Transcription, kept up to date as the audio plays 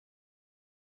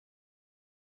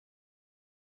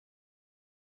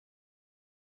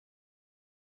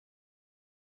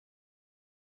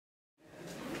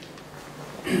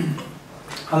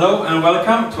Hello and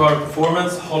welcome to our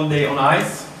performance Holiday on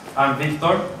Ice. I'm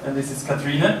Viktor and this is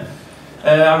Katrine.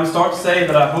 I will start to say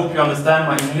that I hope you understand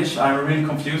my English. I'm really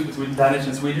confused between Danish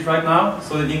and Swedish right now,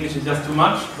 so the English is just too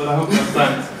much, but I hope you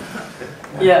understand.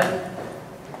 Yeah.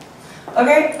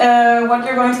 Okay, what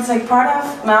you're going to take part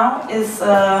of now is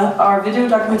our video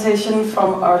documentation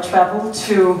from our travel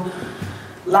to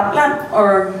Lapland,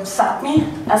 or Sami,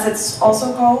 as it's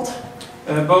also called.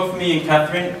 Both me and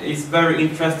Katrine is very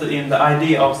interested in the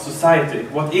idea of society.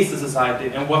 What is a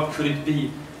society and what could it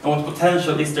be? And what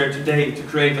potential is there today to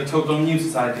create a total new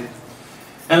society?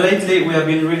 And lately we have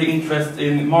been really interested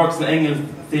in Marx and Engels'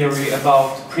 theory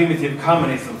about primitive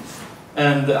communism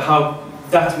and how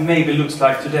that maybe looks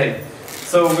like today.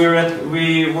 So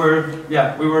we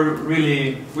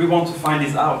want to find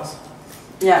this out.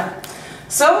 Yeah.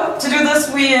 So to do this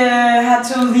we had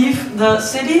to leave the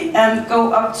city and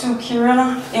go up to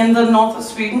Kiruna in the north of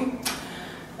Sweden.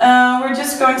 We're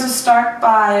just going to start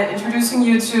by introducing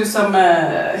you to some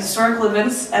historical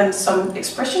events and some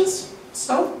expressions.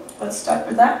 So, let's start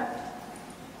with that.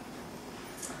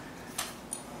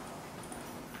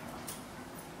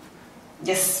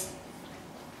 Yes.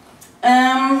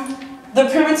 The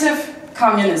primitive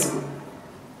communism.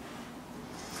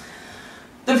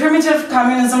 The primitive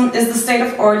communism is the state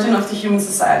of origin of the human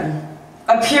society.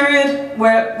 A period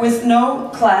with no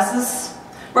classes,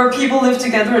 where people live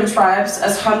together in tribes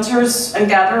as hunters and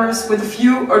gatherers with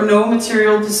few or no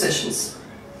material possessions.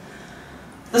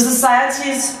 The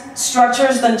society's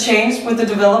structures then changed with the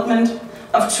development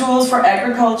of tools for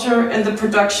agriculture and the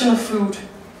production of food.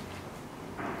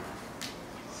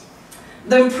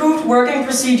 The improved working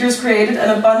procedures created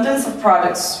an abundance of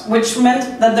products, which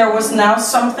meant that there was now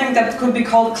something that could be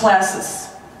called classes,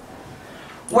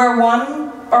 where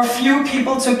one or few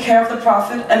people took care of the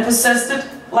profit and possessed it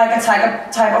like a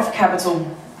type of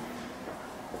capital.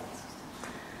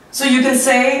 So you can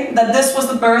say that this was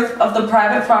the birth of the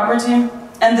private property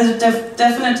and the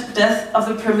definite death of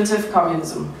the primitive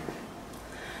communism.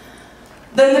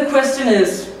 Then the question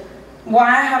is,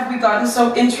 why have we gotten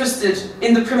so interested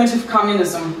in the primitive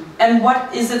communism, and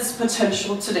what is its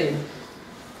potential today?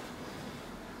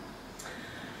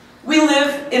 We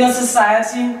live in a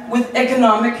society with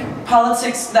economic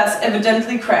politics that's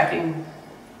evidently cracking.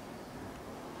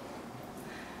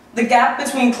 The gap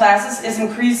between classes is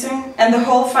increasing and the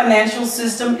whole financial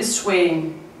system is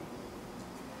swaying.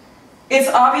 It's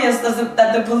obvious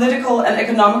that the political and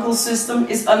economical system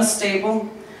is unstable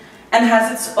and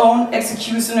has its own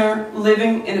executioner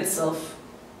living in itself.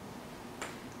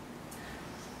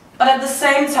 But at the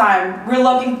same time, we're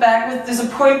looking back with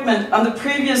disappointment on the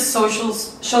previous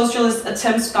socialist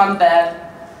attempts gone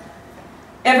bad,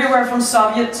 everywhere from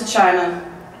Soviet to China.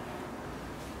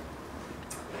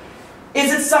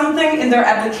 Is it something in their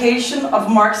application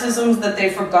of Marxism that they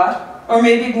forgot, or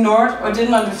maybe ignored, or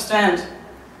didn't understand?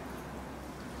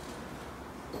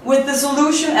 With the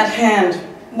solution at hand,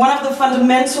 one of the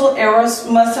fundamental errors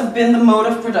must have been the mode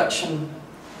of production.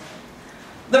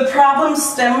 The problems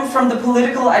stem from the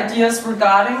political ideas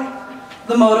regarding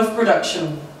the mode of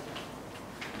production.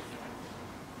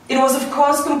 It was of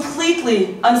course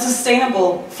completely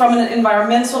unsustainable from an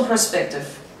environmental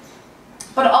perspective,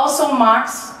 but also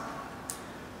Marx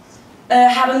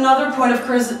had another point of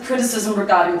criticism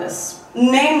regarding this,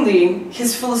 namely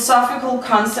his philosophical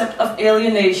concept of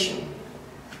alienation,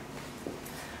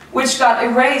 which got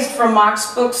erased from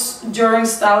Marx's books during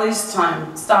Stalin's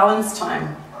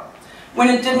time, when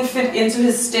it didn't fit into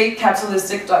his state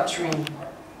capitalistic doctrine.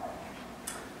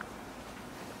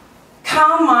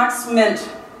 Karl Marx meant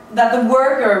that the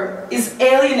worker is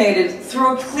alienated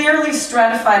through a clearly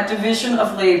stratified division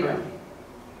of labor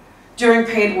during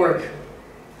paid work.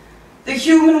 The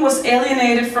human was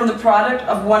alienated from the product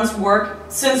of one's work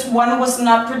since one was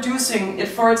not producing it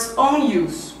for its own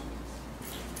use,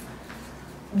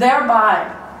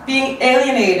 thereby being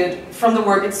alienated from the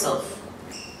work itself.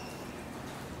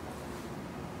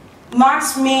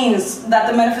 Marx means that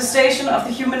the manifestation of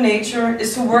the human nature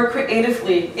is to work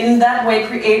creatively, and in that way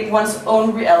create one's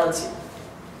own reality.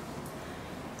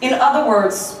 In other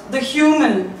words, the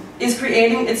human is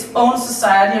creating its own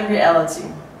society and reality.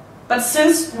 But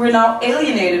since we're now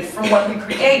alienated from what we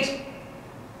create,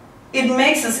 it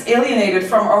makes us alienated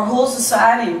from our whole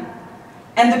society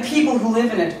and the people who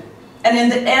live in it. And in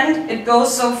the end, it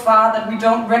goes so far that we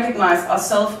don't recognize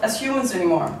ourselves as humans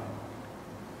anymore.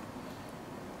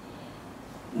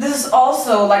 This is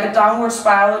also like a downward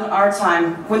spiral in our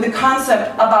time, when the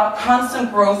concept about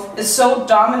constant growth is so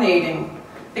dominating,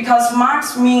 because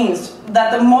Marx means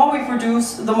that the more we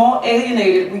produce, the more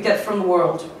alienated we get from the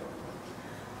world.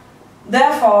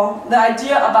 Therefore, the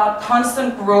idea about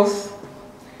constant growth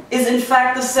is in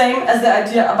fact the same as the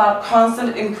idea about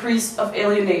constant increase of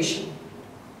alienation.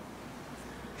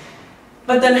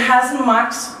 But then hasn't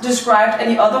Marx described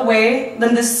any other way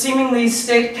than this seemingly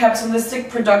state capitalistic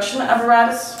production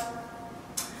apparatus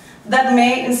that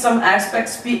may in some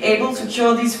aspects be able to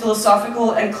cure these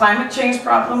philosophical and climate change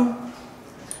problems?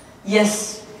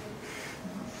 Yes.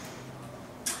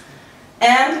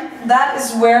 And that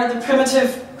is where the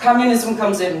primitive communism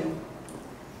comes in.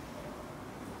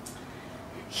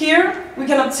 Here we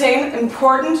can obtain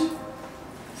important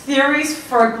theories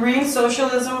for a green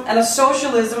socialism and a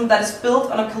socialism that is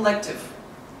built on a collective,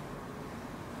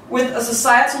 with a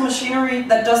societal machinery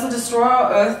that doesn't destroy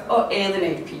our earth or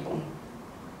alienate people.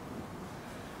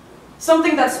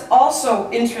 Something that's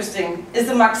also interesting is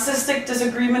the Marxistic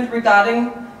disagreement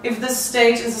regarding if this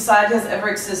stage in society has ever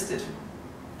existed.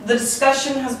 The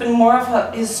discussion has been more of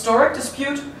a historic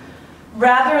dispute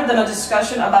rather than a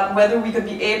discussion about whether we could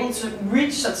be able to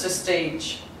reach such a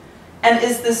stage, and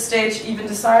is this stage even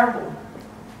desirable?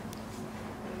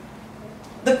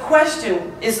 The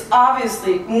question is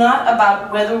obviously not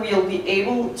about whether we'll be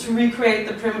able to recreate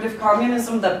the primitive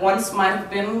communism that once might have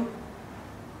been,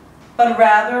 but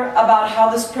rather about how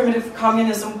this primitive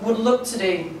communism would look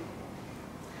today.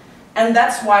 And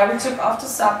that's why we took off to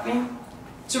Sami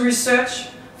to research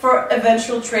for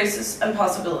eventual traces and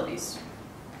possibilities.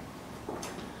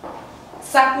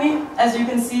 Sami, as you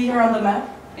can see here on the map,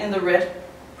 in the red,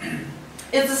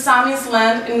 is the Sami's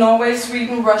land in Norway,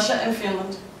 Sweden, Russia and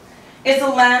Finland. It's the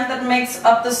land that makes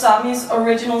up the Sami's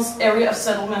original area of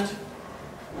settlement.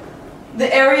 The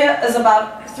area is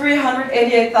about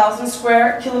 388,000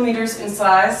 square kilometers in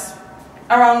size,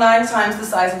 around 9 times the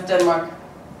size of Denmark,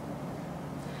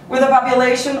 with a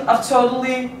population of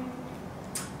totally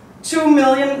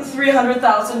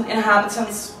 2,300,000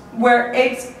 inhabitants, where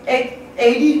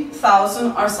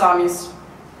 80,000 are Samis.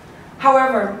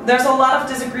 However, there's a lot of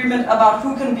disagreement about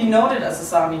who can be noted as a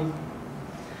Sami,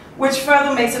 which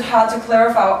further makes it hard to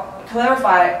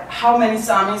clarify how many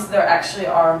Samis there actually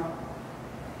are.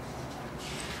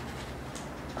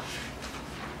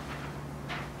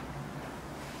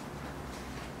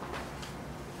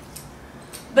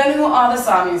 Then who are the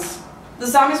Samis? The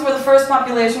Samis were the first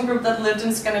population group that lived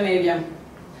in Scandinavia.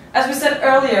 As we said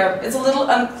earlier, it's a little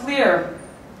unclear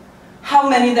how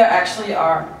many there actually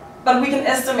are, but we can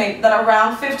estimate that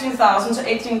around 15,000 to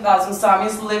 18,000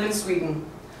 Samis live in Sweden.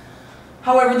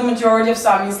 However, the majority of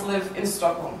Samis live in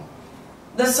Stockholm.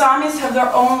 The Samis have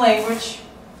their own language.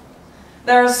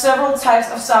 There are several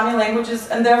types of Sami languages,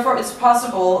 and therefore it's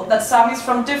possible that Samis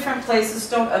from different places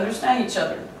don't understand each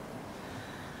other.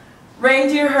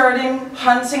 Reindeer herding,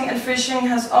 hunting and fishing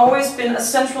has always been a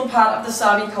central part of the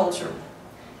Sami culture.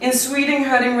 In Sweden,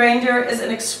 herding reindeer is an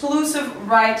exclusive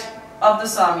right of the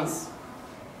Samis.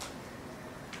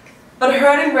 But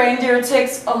herding reindeer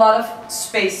takes a lot of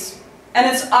space, and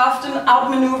it's often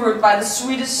outmaneuvered by the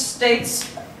Swedish state's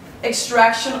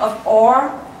extraction of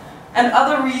ore and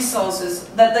other resources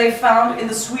that they found in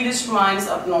the Swedish mines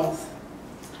up north.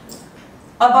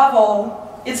 Above all,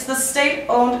 it's the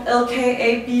state-owned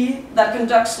LKAB that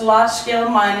conducts large-scale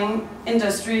mining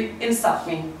industry in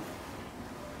Sami.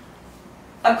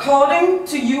 According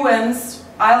to UN's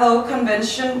ILO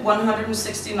Convention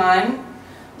 169,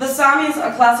 the Samis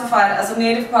are classified as a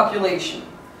native population.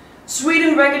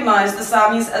 Sweden recognized the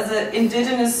Samis as an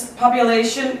indigenous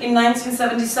population in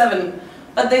 1977,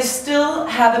 but they still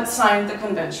haven't signed the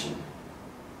convention.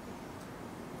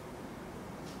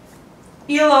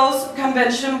 ILO's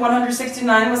Convention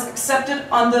 169 was accepted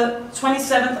on the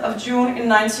 27th of June in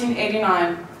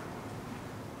 1989.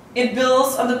 It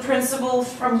builds on the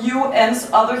principles from UN's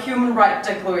other human rights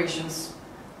declarations.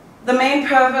 The main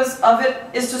purpose of it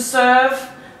is to serve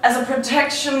as a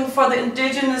protection for the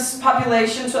indigenous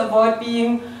population to avoid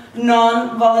being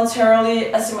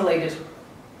non-voluntarily assimilated.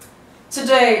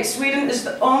 Today, Sweden is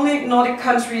the only Nordic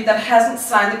country that hasn't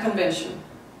signed the convention.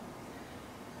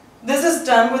 This is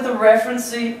done with the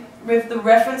reference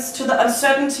to the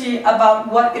uncertainty about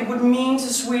what it would mean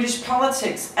to Swedish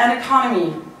politics and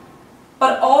economy,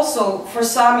 but also for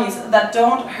Samis that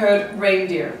don't herd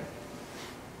reindeer.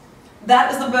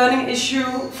 That is the burning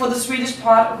issue for the Swedish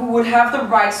part, who would have the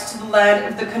rights to the land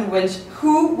if the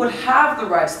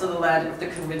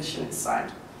convention is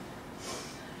signed.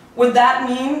 Would that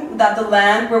mean that the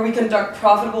land where we conduct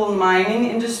profitable mining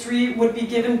industry would be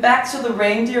given back to the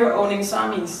reindeer-owning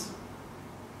Samis?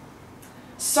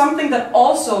 Something that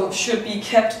also should be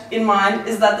kept in mind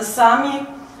is that the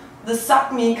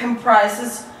Sapmi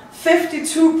comprises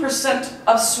 52%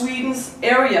 of Sweden's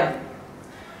area,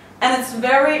 and it's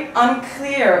very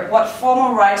unclear what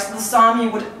formal rights the Sami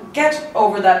would get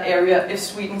over that area if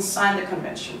Sweden signed the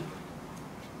convention.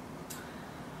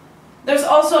 There's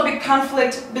also a big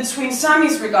conflict between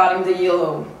Samis regarding the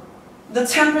ELO. The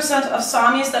 10% of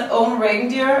Samis that own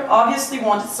reindeer obviously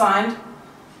want it signed,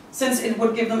 since it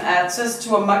would give them access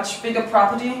to a much bigger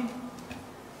property.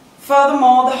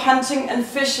 Furthermore, the hunting and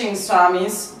fishing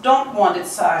Samis don't want it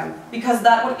signed, because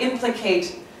that would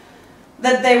implicate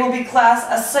that they will be classed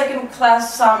as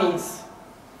second-class Samis,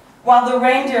 while the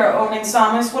reindeer-owning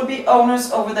Samis would be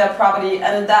owners over their property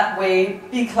and in that way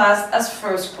be classed as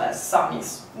first-class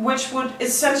Samis, which would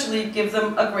essentially give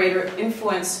them a greater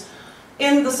influence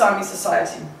in the Sami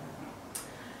society.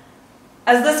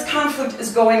 As this conflict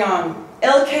is going on,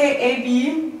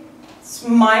 LKAB's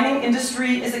mining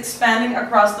industry is expanding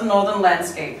across the northern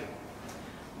landscape,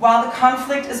 while the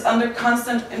conflict is under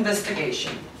constant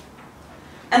investigation.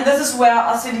 And this is where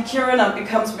our city Kiruna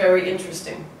becomes very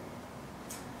interesting.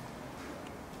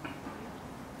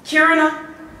 Kiruna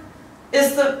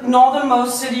is the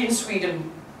northernmost city in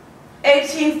Sweden.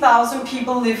 18,000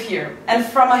 people live here, and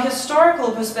from a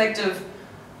historical perspective,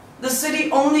 the city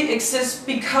only exists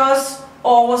because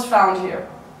ore was found here.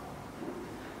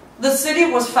 The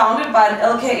city was founded by an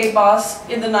LKA boss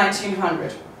in the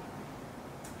 1900s.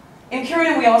 In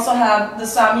Kiruna we also have the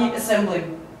Sami Assembly.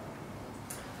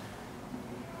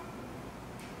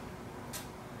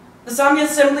 The Sami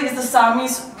Assembly is the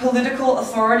Sami's political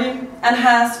authority and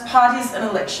has parties and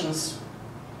elections.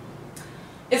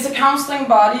 It's a counseling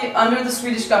body under the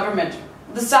Swedish government.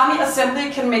 The Sami Assembly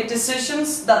can make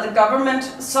decisions that the government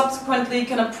subsequently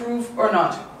can approve or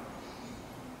not.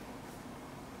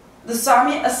 The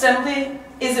Sami Assembly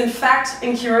is in fact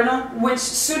in Kiruna, which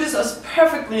suits us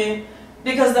perfectly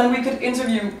because then we could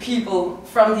interview people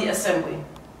from the assembly.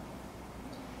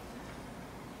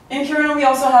 In Kiruna we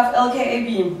also have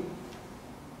LKAB.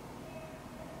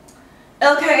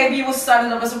 LKAB was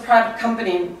started up as a private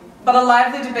company, but a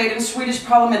lively debate in Swedish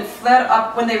parliament flared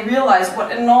up when they realized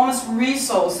what enormous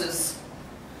resources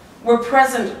were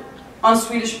present on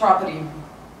Swedish property.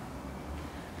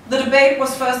 The debate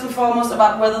was first and foremost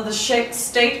about whether the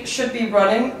state should be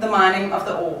running the mining of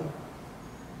the ore.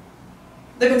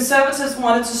 The conservatives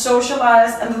wanted to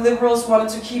socialize and the liberals wanted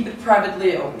to keep it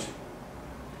privately owned.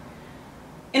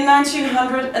 In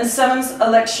 1907's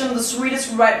election, the Swedish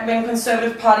right-wing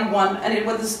Conservative Party won, and it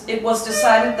was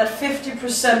decided that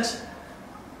 50%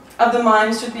 of the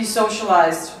mines should be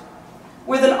socialized,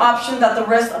 with an option that the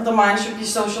rest of the mines should be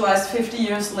socialized 50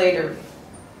 years later,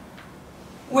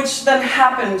 which then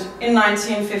happened in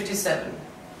 1957.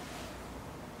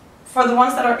 For the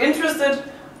ones that are interested,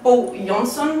 Bo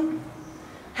Jonsson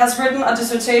has written a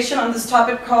dissertation on this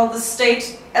topic called The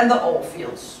State and the Ore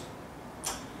Fields.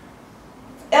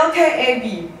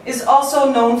 LKAB is also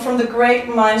known from the Great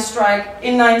Mine Strike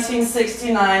in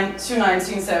 1969 to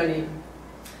 1970.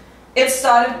 It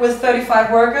started with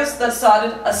 35 workers that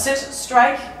started a sit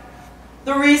strike.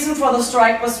 The reason for the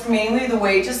strike was mainly the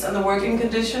wages and the working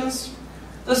conditions.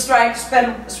 The strike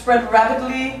spread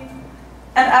rapidly,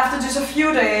 and after just a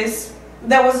few days,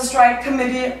 there was a strike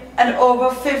committee and over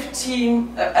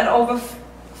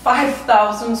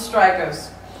 5,000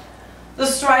 strikers. The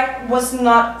strike was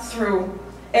not through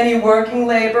any working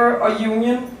labor or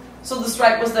union, so the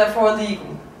strike was therefore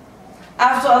illegal.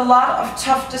 After a lot of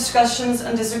tough discussions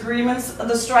and disagreements,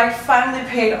 the strike finally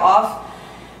paid off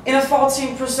in a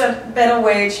 14% better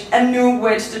wage and new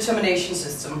wage determination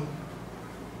system.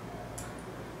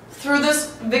 Through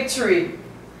this victory,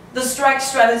 the strike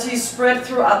strategy spread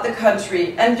throughout the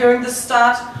country, and during the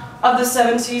start of the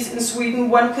 70s in Sweden,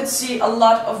 one could see a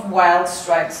lot of wild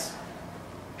strikes.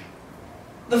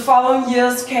 The following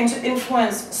years came to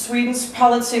influence Sweden's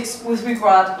politics with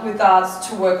regards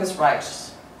to workers'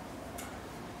 rights.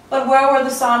 But where were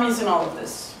the Samis in all of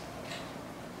this?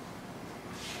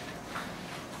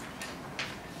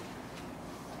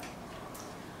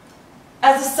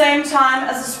 At the same time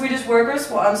as the Swedish workers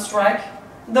were on strike,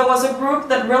 there was a group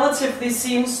that relatively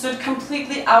stood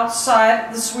completely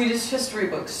outside the Swedish history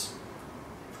books.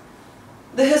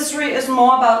 The history is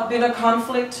more about bitter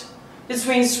conflict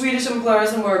between Swedish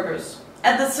employers and workers.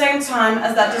 At the same time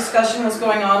as that discussion was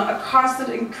going on, a constant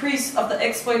increase of the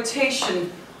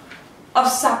exploitation of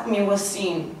Sapmi was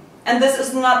seen. And this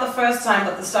is not the first time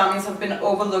that the Samis have been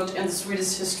overlooked in the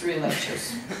Swedish history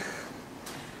lectures.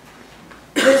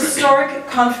 The historic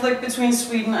conflict between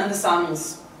Sweden and the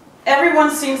Samis. Everyone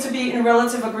seems to be in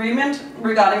relative agreement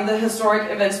regarding the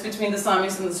historic events between the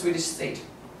Samis and the Swedish state.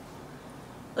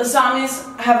 The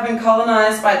Samis have been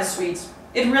colonized by the Swedes.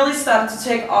 It really started to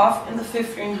take off in the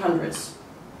 1500s.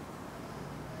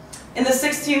 In the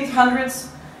 1600s,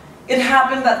 it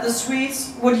happened that the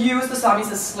Swedes would use the Samis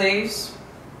as slaves.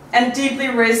 and deeply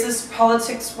racist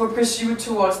politics were pursued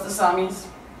towards the Samis.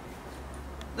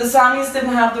 The Samis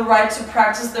didn't have the right to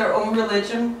practice their own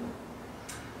religion,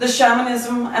 the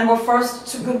shamanism, and were forced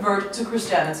to convert to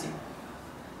Christianity.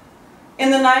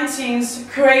 In the 19th,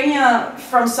 crania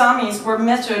from Samis were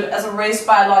measured as a race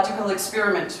biological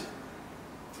experiment.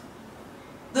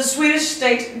 The Swedish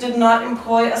state did not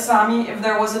employ a Sami if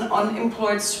there was an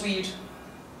unemployed Swede.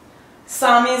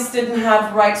 Samis didn't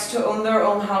have rights to own their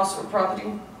own house or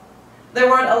property. They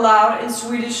weren't allowed in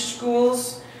Swedish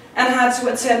schools and had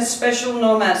to attend special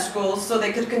nomad schools so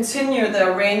they could continue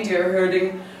their reindeer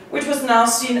herding, which was now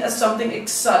seen as something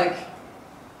exotic.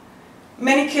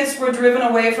 Many kids were driven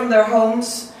away from their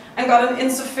homes and got an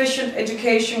insufficient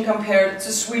education compared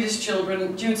to Swedish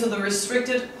children due to the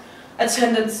restricted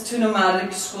attendance to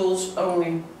nomadic schools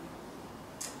only.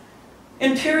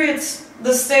 In periods,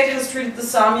 the state has treated the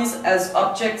Samis as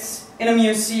objects in a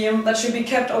museum that should be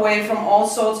kept away from all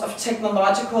sorts of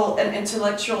technological and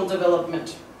intellectual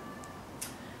development.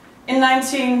 In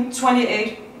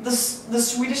 1928, the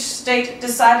Swedish state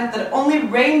decided that only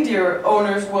reindeer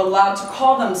owners were allowed to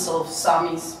call themselves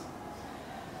Samis.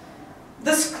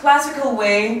 This classical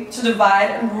way to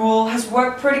divide and rule has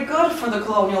worked pretty good for the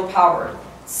colonial power,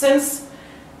 since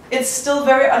it's still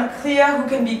very unclear who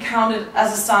can be counted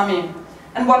as a Sami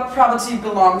and what property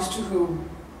belongs to whom.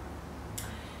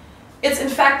 It's in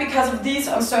fact because of these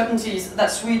uncertainties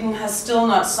that Sweden has still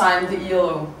not signed the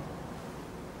ELO.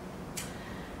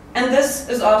 And this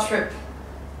is our trip.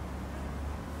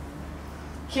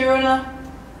 Kiruna,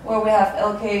 where we have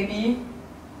LKAB,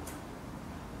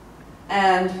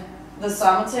 and the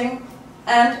Samting,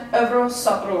 and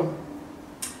Overgaden,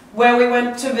 where we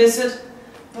went to visit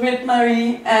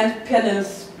Britt-Marie and Per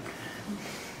Niels.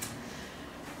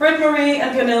 Britt-Marie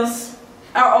and Per Niels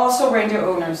are also reindeer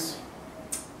owners.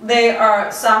 They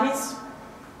are Samis.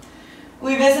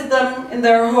 We visit them in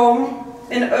their home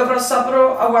in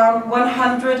Overgaden, around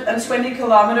 120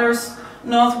 kilometers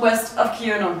northwest of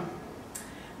Kiruna.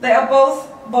 They are both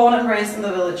born and raised in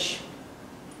the village.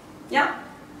 Yeah.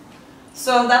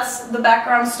 So that's the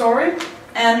background story,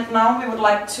 and now we would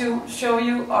like to show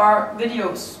you our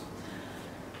videos.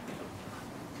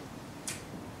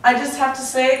 I just have to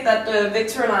say that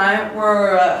Victor and I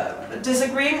were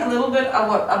disagreeing a little bit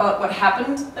about what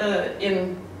happened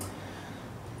in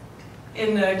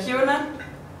Kiruna.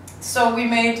 So we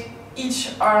made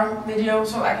each our video,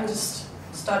 so I can just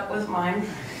start with mine.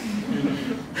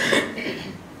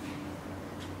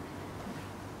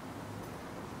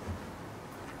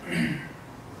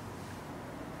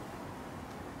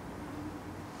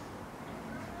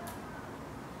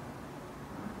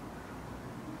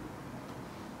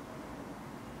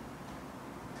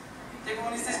 Det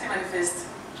kommunistiske manifest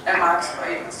af Marx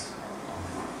og Engels.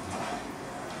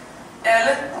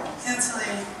 Alle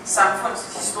hidtidige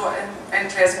samfundshistorie er en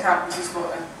klassekampens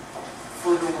historie.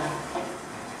 Fodnoter.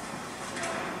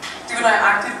 Det vil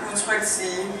nøjagtigt udtrykt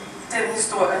sige, den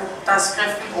historie, der er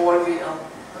skriftligt overleveret.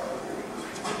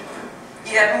 I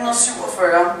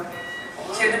 1847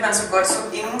 kendte man så godt som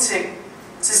ingenting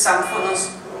til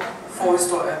samfundets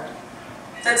forhistorie.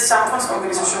 Den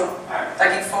samfundsorganisation,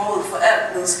 der gik forud for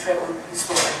alt nedskrevet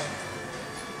historie.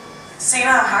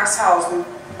 Senere har Haxhausen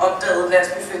opdaget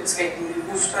landsbyfællesskabet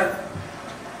i Rusland,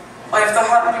 og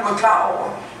efterhånden blev man klar over,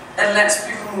 at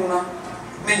landsbykommuner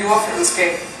med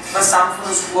jordfællesskab var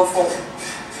samfundets urform.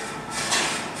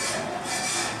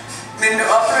 Men med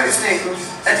opløsningen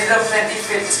af det oprindelige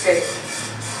fællesskab,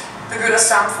 begynder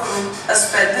samfundet at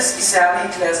spaltes i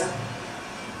særlige klasser,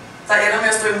 der ender med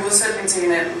at stå i modsætning til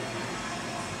hinanden.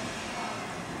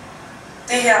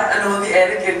 Det her er noget, vi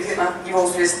alle genkender i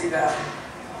vores vestlige verden.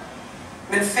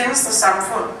 Men findes der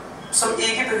samfund, som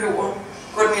ikke behøver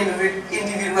gå den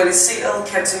individualiserede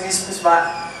kapitalismes vej?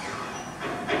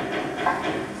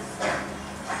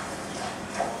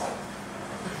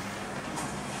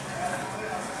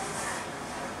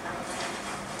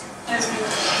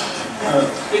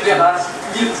 Det bliver ret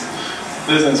vildt.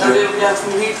 Jeg er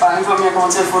sådan helt bange for, om jeg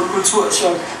kommer til at få et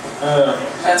kulturchok.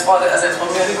 Jeg tror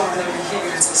mere, det kommer til at blive helt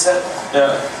vildt interessant. Ja.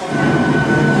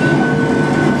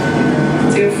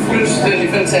 Det er jo fuldstændig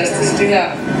fantastisk, det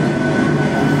her.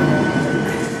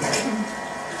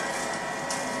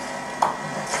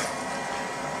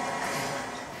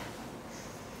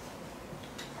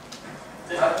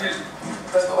 Det er ret vildt.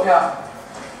 Der står her.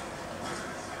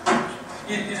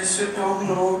 I det 17.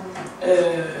 århundrede,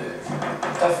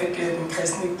 der fik den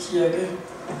kristne kirke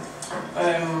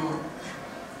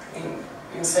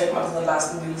en salmer, der hedder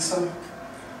Larsen Nielsen,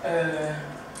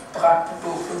 bragt på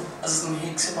bålet, altså sådan en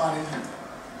heksebrænding,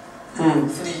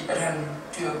 fordi at han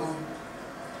dyrkede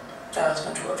deres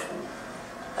naturtro.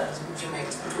 altså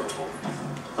muslimsk kulturtro.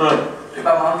 Ja. Det er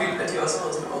bare meget vildt, at de også har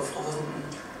været sådan ofre for sådan...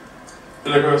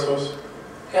 Det gør jeg så også.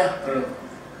 Ja.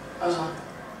 Altså.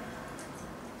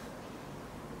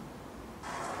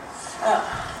 Ja,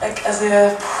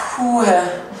 altså puha.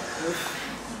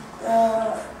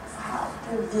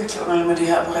 Det er virkelig underligt med det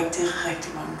her på rigtig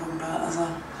mange punkter, altså.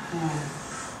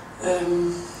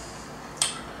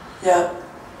 Jeg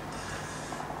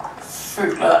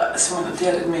føler simpelthen, at det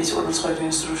her er den mest undertrykte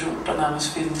institution, der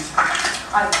nærmest findes.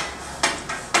 Ej.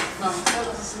 Nå, det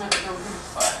er så simpelthen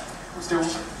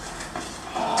lukket.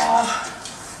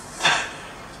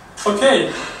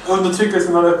 Okej,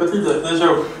 undertryckelsen av öppettider, den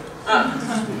kör. Ja.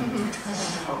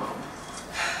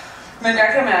 Men jeg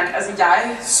kan mærke, altså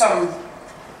jeg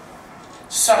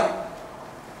som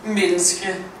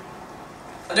menneske,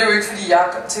 og det er jo ikke fordi jeg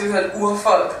tilhører et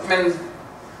urfolk, men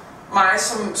mig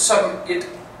som et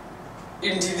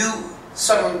individ,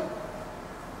 som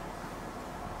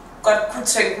godt kunne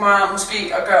tænke mig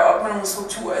måske at gøre op med nogle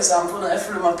strukturer i samfundet. Jeg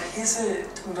føler mig pisse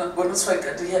undertrykt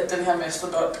af den her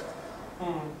mastodont.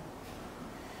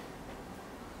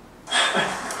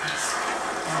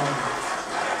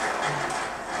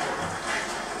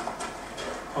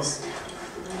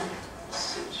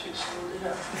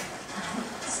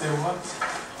 Say what?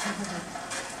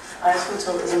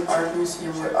 Institut is an art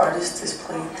museum where artists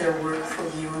display their work for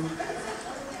viewing.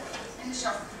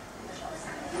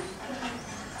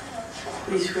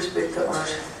 Please respect the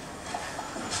art.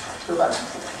 Det er ret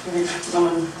vildt, når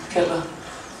man kalder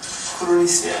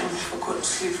kolonisering for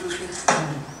kunst lige pludselig.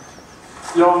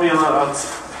 Jag menar att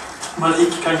man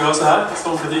inte kan göra så här,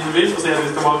 som Katrine vill, och säga att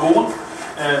vi ska bara gå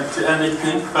till en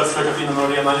riktning för att försöka finna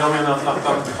någon arena. Jag menar att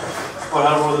på det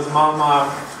här området mamma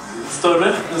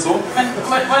större än så. Men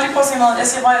må jeg lige prøve at sige noget? Jeg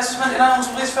siger bare, jeg synes, man ender nogle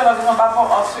turistfælder, hvis man bare får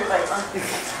at opsøge reglerne.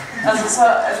 Altså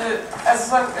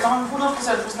så ender man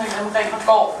 100% på sådan en regler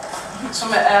går, som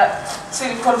er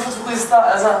til kun for turister.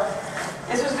 Altså,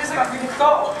 jeg synes lige så godt, vi kan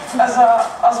gå. Altså,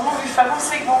 og så må vi fandme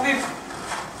se, hvor vi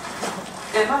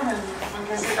ender, men man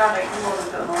kan se, der er regler, hvor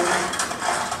det er noget.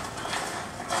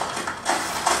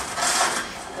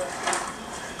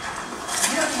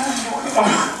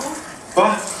 Va?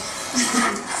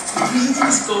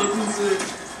 Stået den til...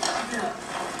 Ja.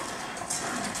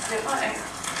 Det var ikke.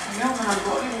 Jo, men han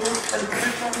går lige ud. Er det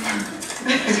købt?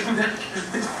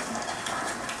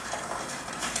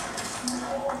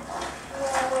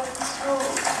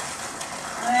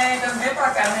 Nej, den vil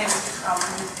bare gerne have, at vi skal kramme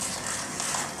den.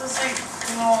 Så se.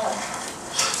 Nå.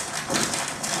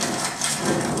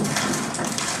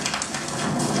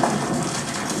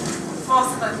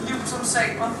 Forestil dig et liv som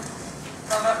samer,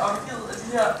 der har været omgivet af de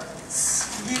her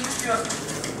vilde dyr.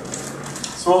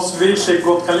 Som oss vildskägg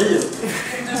gott kan livet.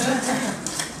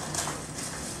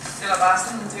 Eller bare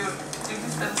sådan, det er jo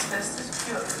virkelig fantastisk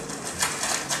dyr.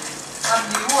 Og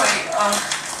lever af og...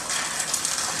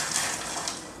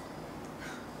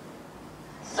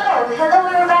 So, hello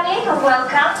everybody, and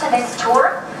welcome to this tour,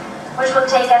 which will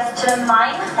take us to the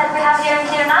mine that we have here in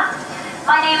Kiruna.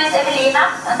 My name is Evelina,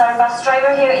 and our bus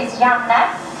driver here is Janne.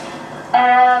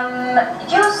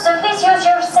 Please use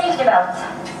your safety belt.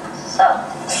 So,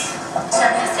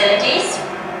 some facilities.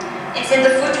 It's in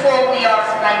the foot wall we are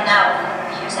right now,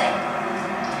 you say.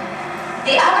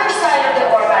 The other side of the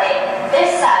ore body,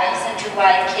 this side is into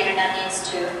why Kiruna needs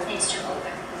to move.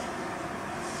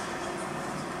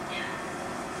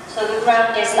 So the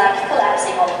ground is like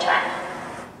collapsing all the time.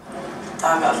 Der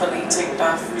er i hvert fald en ting, der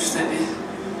er fuldstændig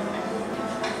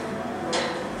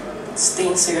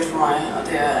stensikkert for mig, og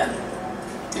det er, at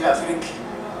det er i hvert fald ikke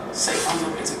samer,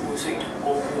 som bliver til udset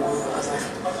overhovedet. Altså,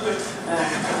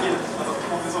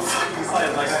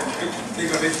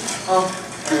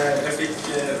 Jag fick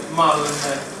malm,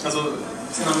 alltså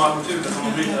sina malmkulor som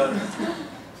man bryter.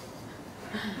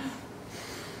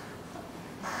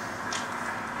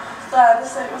 der er det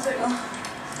samertinget,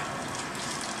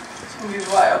 som vi er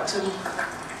på vej op til.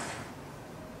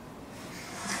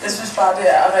 Jeg synes bare,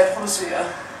 det er at reproducere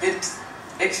et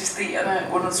eksisterende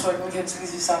undertrykkende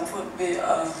kapitalistisk samfund ved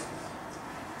at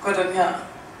gå den her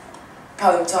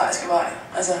parlamentariske vej.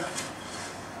 Altså,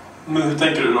 Men hur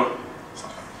tänker du då?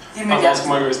 jamen, Vad ska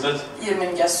man göra istället?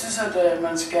 jamen, jeg synes, at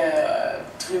man skal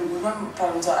drive udenom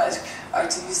parlamentarisk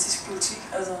aktivistisk politik.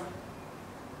 Altså.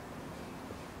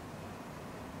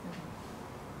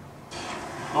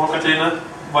 Nå, Katrine,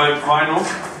 vad är nu?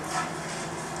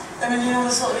 Jamen, lige nu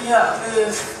sidder vi her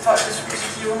ved Folkets Hus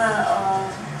i Kiruna og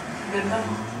venter.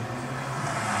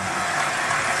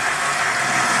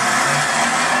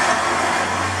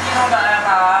 Lige nu der er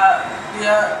bare ved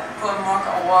at gå amok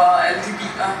over alle de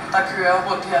biler, der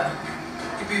kører rundt her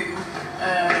i byen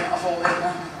og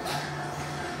forventer.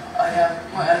 Og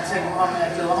må jeg tænke mig om. Jeg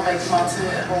glæder mig rigtig meget til,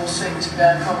 at vores samiske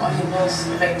værk kommer og henter os i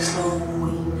Ringsted.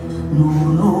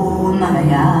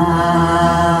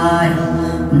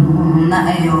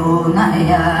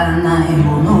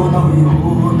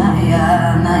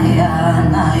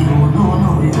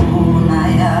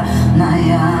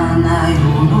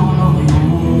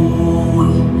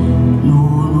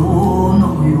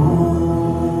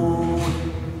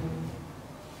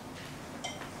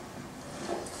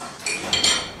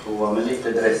 Prova med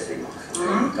lite dressing också.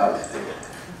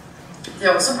 Det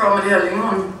är också bra med det här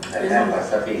lingon. Det här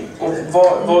passar fint. Och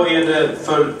vad är det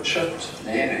för kött?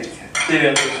 Det är rödkött. Det är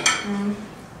rödkött.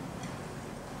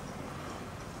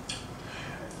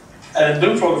 Är det en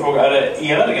dum fråga? Är det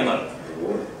era renar?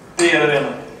 Jo. Det är era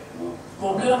renar.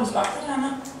 Var blir de slaktade henne?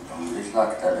 De blir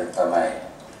slaktade av mig.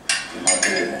 De har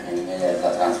döden, ingen jävla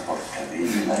transporter. Det är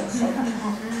ingen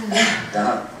ja.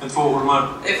 Med 2 ormar.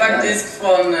 Det är faktiskt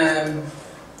från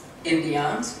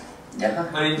indiansk. Jaha.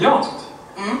 Är det indianskt?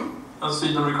 Alltså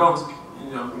sydamerikanskt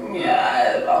indian?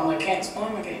 Ja, amerikansk. Ja.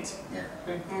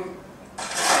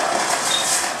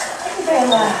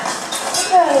 Bella.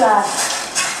 Bella.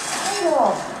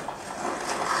 Hallå.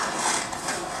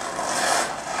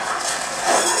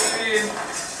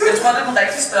 Jag tror, det är en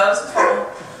riktig størrelse for mig.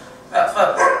 I hvert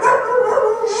fald.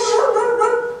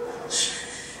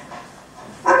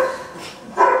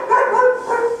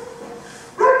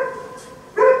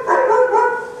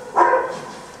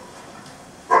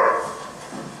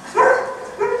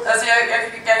 Altså, jeg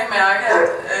kan gerne mærke, at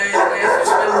jeg synes,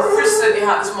 man fuldstændig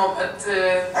har det som om, at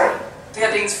det her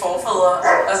er ens forfædre.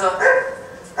 Altså,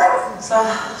 så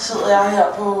sidder jeg her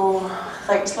på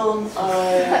Ringsleden, og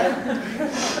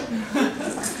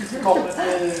det går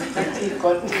rigtig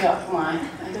godt det her for mig.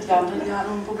 De andre, de har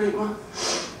nogle problemer.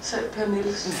 Selv Per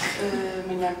Niels,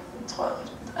 men jeg tror,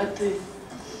 at det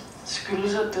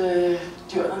skyldes, at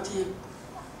dyrene, de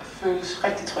føles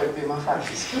rigtig trygge ved mig,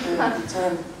 faktisk. Vi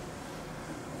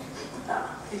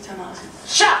tager noget til.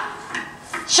 Tja!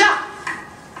 Tja!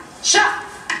 Tja!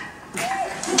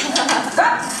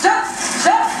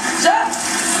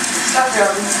 Så gør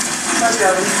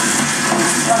vi.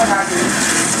 Så er der gang i det.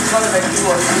 Så er det rigtig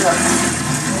hurtigt.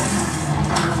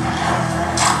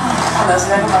 Og altså,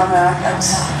 jeg kan bare mærke, at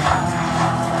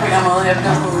på en eller anden måde, jeg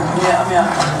bliver sådan mere og mere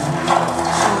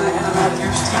ude i den her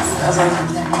livsstil. Altså,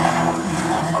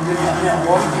 og bliver mere og mere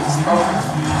overbevist. Og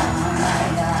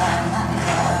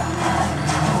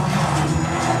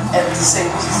at det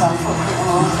samiske samfund på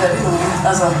noget fattigt nogen.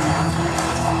 Altså,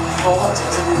 forhold til at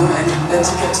leve en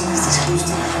antikapitalistisk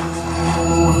livsstil.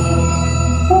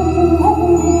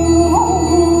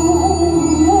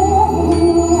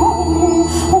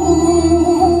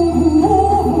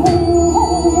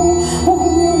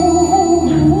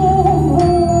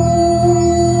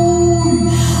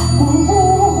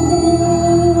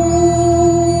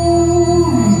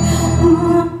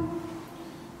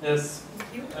 Yes.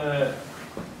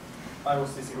 I was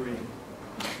disagreeing.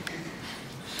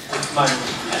 It's mine.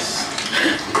 Yes.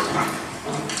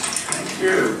 Thank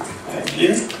you. Thank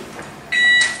you.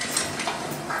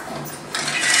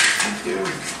 Thank you.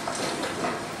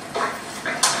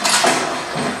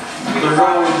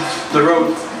 The road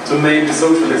to maybe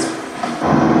socialism.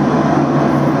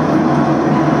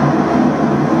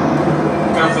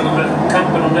 Kampen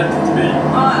om rätten till by.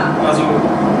 Alltså,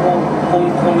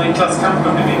 om den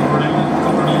klasskampen blir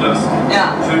kompromisslös. Ja.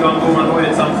 För då går man då i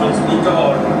ett samfund som inte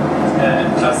har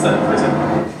klasser, för exempel.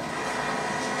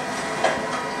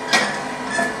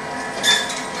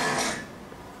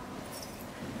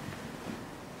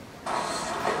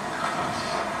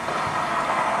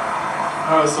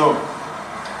 Alltså,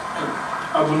 en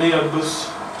abonnerad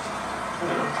buss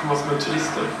massor med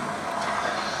turister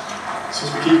som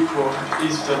ska kika på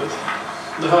isstället.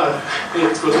 Det här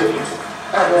är 2 stycken.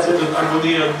 Så en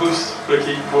abonnerad buss för att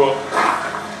kika på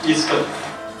isstället.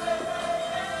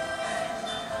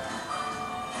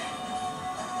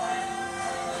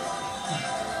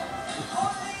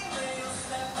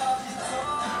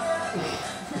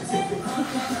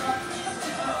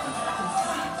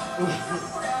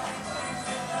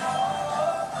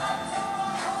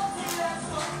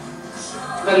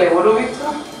 Hvad laver du,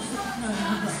 Viktor?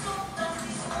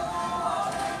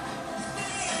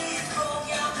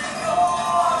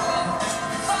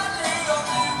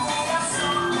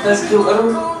 Hvad skriver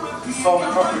du? Sami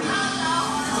property.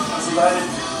 Alltså det här är...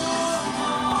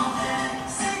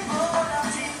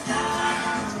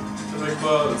 Jag försöker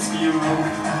bara skriva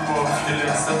på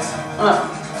olika sätt.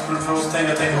 För oss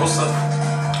tänkte oss att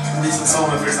visa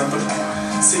Sami för exempel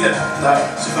ser det här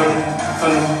så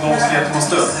följer någon som ger dem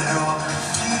stöd.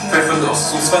 för oss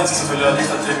som svenskar så följer jag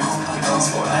lite att det är mitt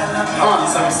ansvar att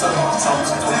visa mitt stöd till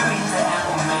samtidskunst.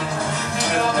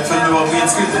 Jag följer mig vara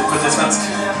medskyldig för att jag är svensk.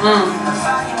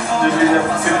 Det blir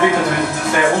viktigt att vi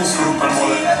säger onsdag på en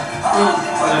mål.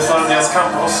 Och det är för deras kamp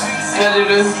på oss. Ja, det er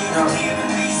det. Ja,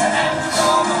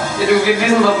 det er jo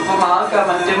ligesom, hvor meget gør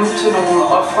man dem til nogle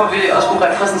ofre ved at skulle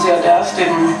repræsentere deres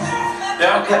stemme. Ja.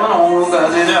 Og kan man overhovedet gøre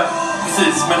det? Ja,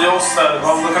 precis. Men det är också där,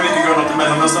 då kan vi inte göra något i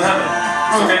Mellanöstern heller.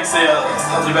 Så kan jag inte säga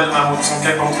att rebellerna som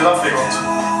kämpar mot Gaddafi är gott.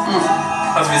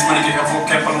 Att visst man inte kan få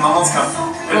kämpa någon annans kamp.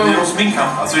 Det är också min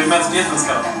kamp, alltså det är mänsklighetens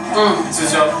kamp.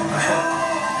 Syns jag.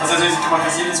 Alltså jag tycker man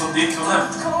kan säga det så, det är inte så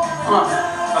nämnt.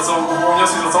 Alltså om jag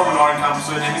syns att Sami har en kamp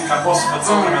så är det min kamp också för att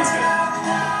Sami är mänsklig.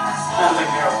 Det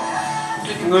tänker jag.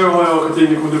 Nu har jag och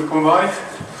Katrine kommit upp på en varg.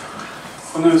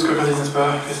 Och nu ska Katrine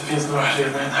spöa, det finns några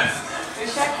redan i den här.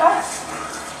 Ursäkta?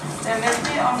 Jag vet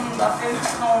inte om det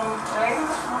finns någon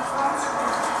regler någonstans.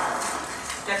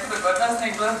 Jag kunde godt være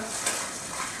snägglet.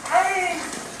 Hej!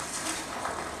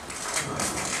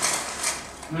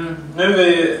 Nu är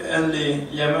vi äntligen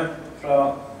hemma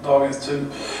från dagens tur.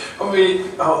 Och vi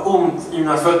har ont i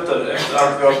mina fötter efter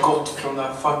att vi har gått från de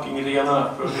här fucking renarna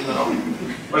för att vinna dem.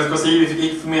 Och det ska säga, vi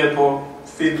fick med på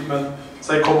filmen.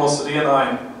 Sen kom oss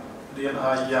Gjerding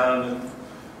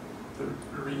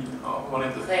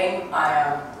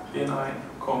Gjerding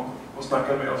kom och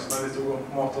snackade med oss när vi stod och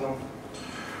matade dem.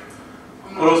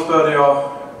 Och då spörde jag,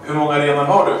 hur många renar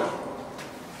har du?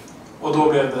 Och då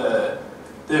blev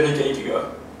det fick jag inte göra.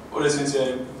 Och det syns jag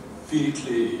är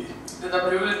virkelig... Det där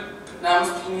blev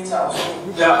närmast pinligt också.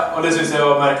 Ja, och det syns jag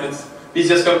var märkligt.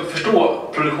 Visst, jag ska förstå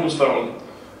produktionsförhållanden.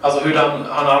 Alltså hur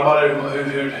han arbetar,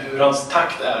 hur hans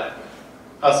takt är.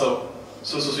 Alltså,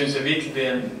 så syns jag virkelig det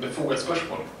är en befogad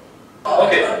spörsmål.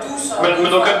 Okej,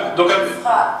 men då kan vi...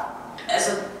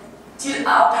 Alltså, ditt eget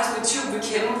perspektiv vil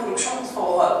kende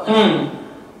produktionsforhold.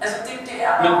 Alltså, det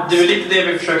är... Men det är väl lite det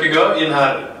vi försöker göra i den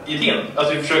här idén.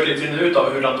 Alltså vi försöker finna ut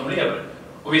av hur de lever.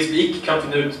 Och visst vi inte kan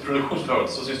finna ut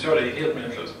produktionsförhållandet så syns jag det är helt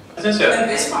meningslöst. Jag syns jag. Men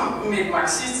hvis man med et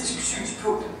marxistisk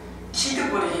synspunkt kigger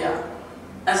på det her,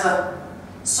 altså,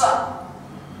 så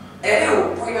er det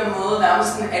jo på en eller anden måde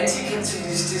nærmest en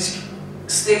antikapitalistisk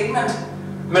statement.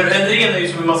 Men en ren är ju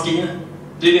som en maskin.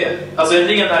 Det är det. Alltså en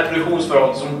ren är ett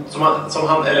produktionsförhållande som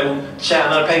han eller hon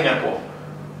tjänar pengar på.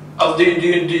 Alltså det är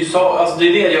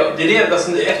det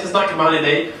alltså, efter snacket med han i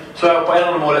dig så har jag på en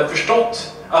av de åren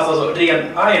förstått alltså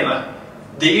ren aina.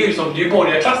 Det är ju som det är ju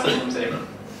borgarklassen som säger.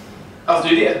 Alltså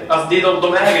det är det. Alltså det är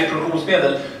de äger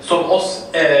produktionsmedel som oss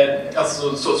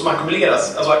alltså som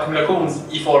ackumuleras, alltså ackumulation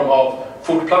i form av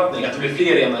fortplantning, att det blir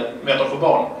fler renar med att de får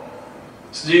barn.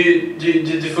 Så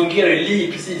det fungerar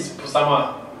ju precis på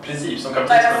samma princip som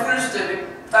kapitalismen.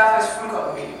 Der er faktisk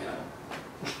fuldkommen mening med det.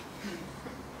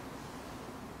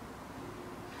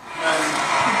 Men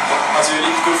alltså jag är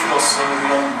lite för oss hur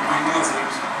de byggnaden ser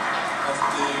ut. Att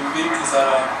det är ju virkelig så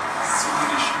här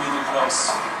Swedish middle class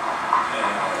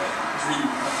dream.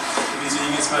 Det finns ju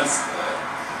ingen som helst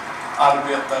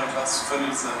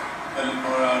arbetarklassförelse eller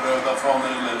några röda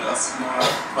fanor eller alltså, några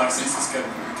marxistiska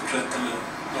porträtt eller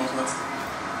något som helst.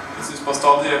 Jag syns bara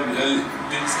stadigt jag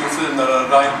vill slå fin när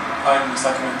Rein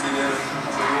snackade om tidigare.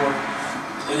 Alltså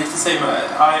det är riktigt säg med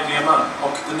renar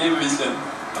och den är bevisligen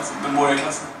alltså den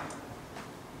borgarklassen.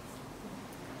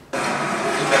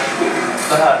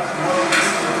 Det här.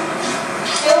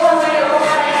 Det är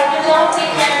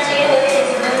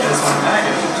som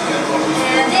äger.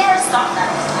 Det är staten.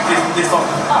 Det är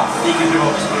staten? Ja. Det är ingen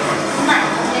privat företag? Nej,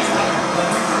 det är staten.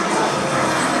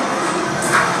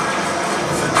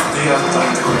 Det är att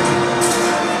inte sjukt.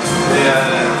 Det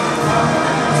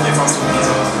är fan stort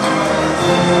alltså.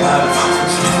 Det här är fan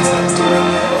stort.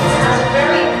 It has a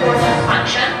very important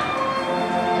function.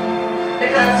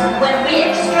 Because when we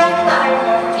extract the iron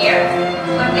ore from here,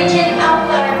 when we take out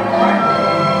the iron ore,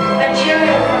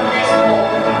 material from this ore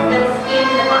lives in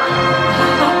the mine.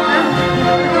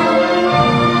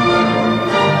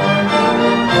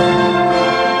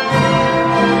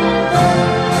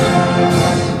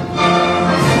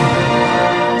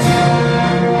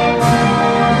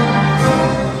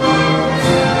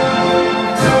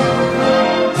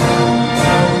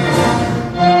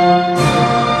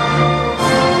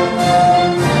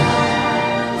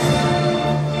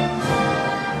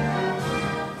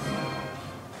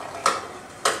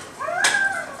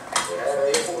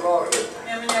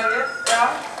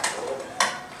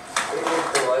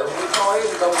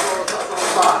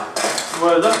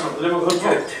 Vad är det där för något? Det var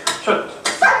hundkött. Kött.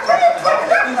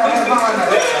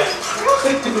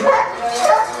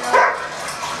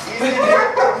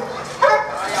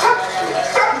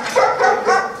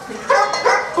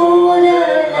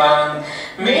 Åderland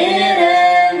mer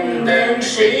än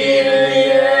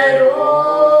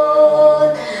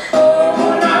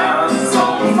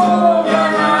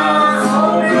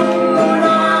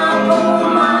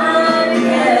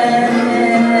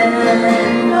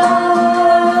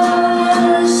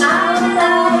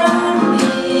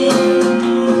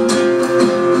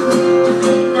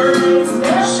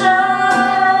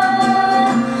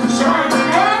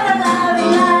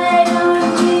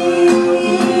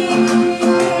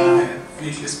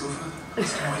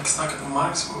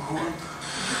hon.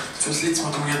 Det känns lite som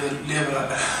att de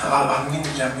lever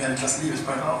allmänliga medelklasslivet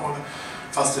på en annan håll.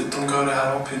 Fast de gör det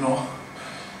här uppe i norr.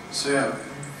 Så jag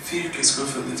virkelig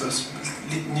skuffet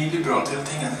litt nyliberalt hele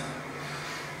tingen.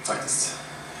 Faktisk.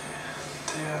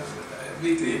 Det er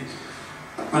virkelig...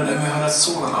 Men vi har rett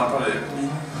sonen arbeidet min,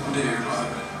 og det er jo glad.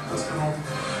 Jeg skal nå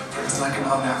prøve å snakke med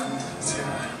han i aften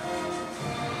senere.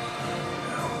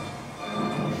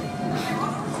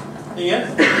 Ingen?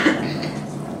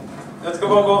 Jag ska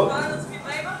bara gå...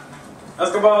 Jag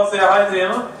ska bara säga hej till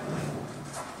er.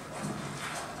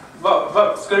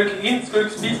 Ska du in? Ska du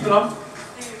spisa med dem?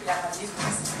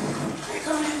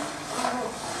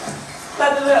 Hvad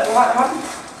er det der, du har i hånden?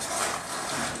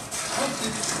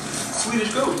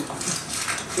 Swedish Gold.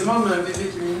 Det var med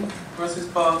vitaminer. Och jag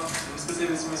syns bara... Jag ska se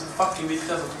det som är så fucking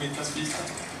viktigt att de inte kan spisa.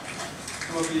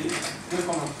 Det var bli... Nu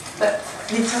kommer de.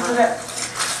 Lige tag det der.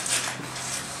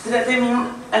 Det der, det er mine...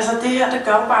 Altså det her, det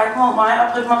gør du bare ikke mod mig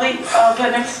og Britt Marie og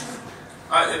Kenneth.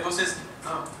 Nej, precis.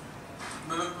 Ja.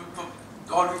 Men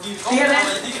har du givet upp Det alla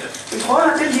her, idéer? jeg tror,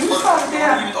 det er livsfarligt det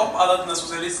Har her. du givet upp alla dina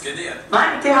socialistiska idéer? Nej,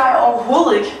 det har jeg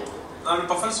overhovedet ikke. Nej, men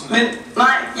bara följ som det. Men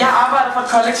nej, jeg arbejder for et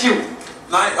kollektiv.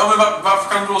 Nej, ja, men varför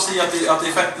kan du då säga att det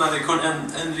är fett när det är kun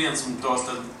en ren som drar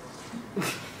stället?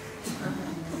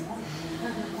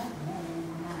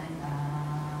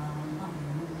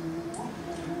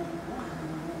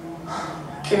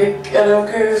 Kan vi ikke... Er det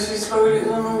okay, hvis vi slukker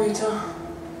lyset nu, Victor?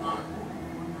 Nej.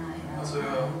 Alltså,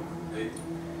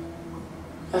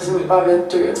 Jeg er simpelthen bare ved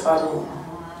at dø af træthed.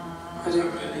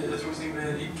 jag tror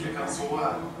simpelthen ikke jeg kan sove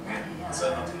her. Altså,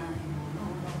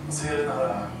 man ser den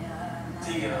här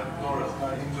tingen, några sådana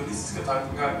här individualistiska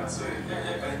tankegångar, så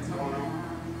jag kan inte hålla dem.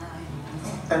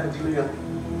 Äntligen.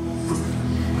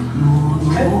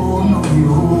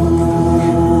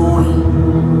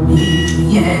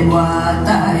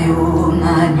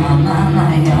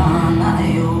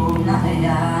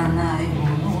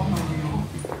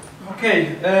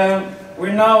 Okay,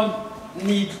 we now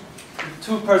need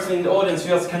two persons in the audience who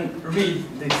just can read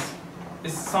this.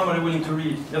 Is somebody willing to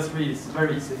read? Just read, it's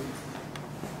very easy.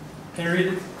 Can you read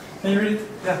it? Can you read it?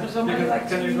 Yeah, Would somebody like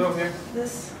can to you read go here?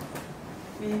 this?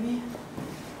 Maybe?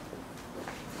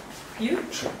 You?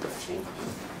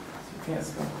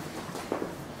 Yes, go.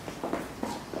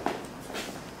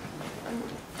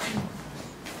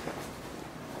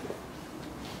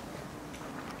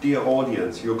 Dear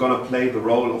audience, you're going to play the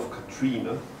role of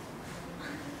Katrine.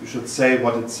 You should say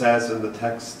what it says in the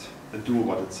text and do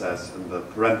what it says in the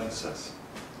parentheses.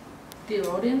 Dear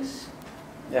audience?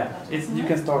 Yeah, you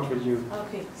can start with you.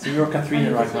 Okay. So you're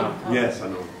Katrine right now. Yes, I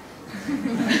know.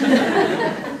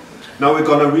 Now we're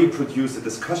going to reproduce a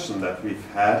discussion that we've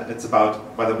had. It's about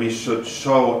whether we should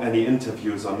show any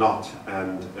interviews or not,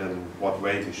 and in what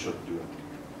way we should do it.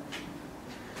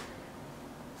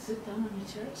 Sit down on your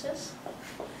chair, it says.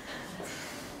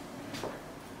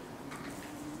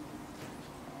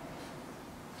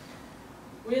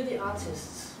 We're the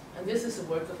artists, and this is a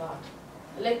work of art.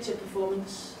 A lecture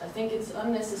performance. I think it's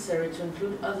unnecessary to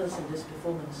include others in this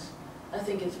performance. I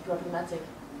think it's problematic.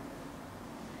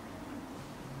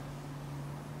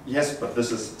 Yes, but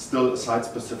this is still a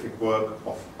site-specific work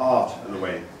of art in a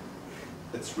way.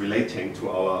 It's relating to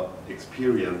our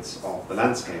experience of the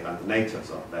landscape and the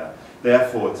natives up there.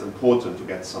 Therefore, it's important to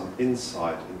get some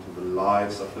insight into the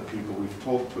lives of the people we've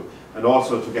talked to, and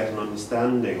also to get an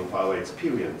understanding of our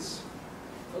experience.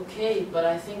 Okay, but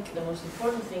I think the most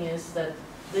important thing is that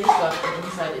they got an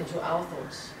insight into our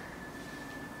thoughts.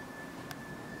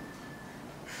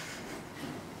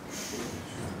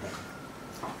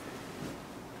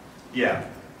 Yeah,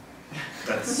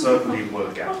 that's certainly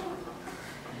will get.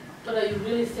 But are you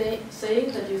really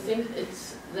saying that you think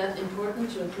it's that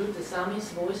important to include the Sami's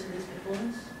voice in this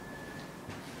performance?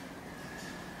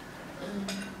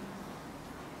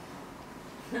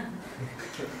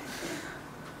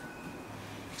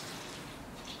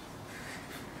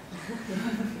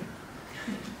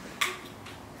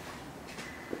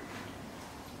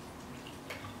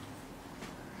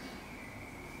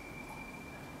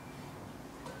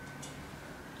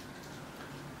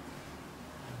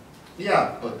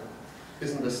 Yeah, but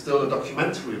isn't this still a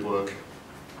documentary work?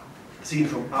 Seen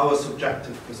from our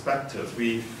subjective perspective,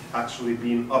 we've actually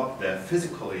been up there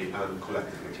physically and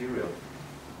collected material.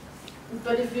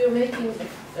 But if you're making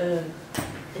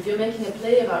a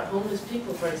play about homeless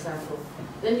people, for example,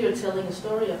 then you're telling a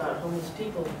story about homeless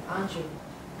people, aren't you?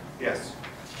 Yes.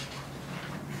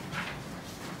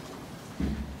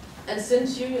 And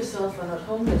since you yourself are not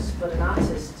homeless, but an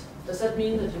artist, does that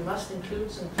mean that you must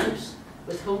include some clips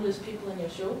with homeless people in your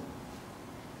show?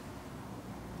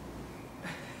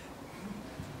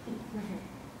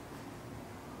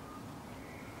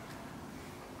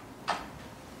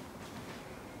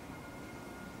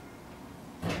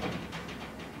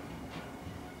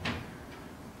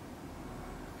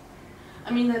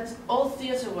 I mean that all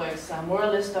theatre works are more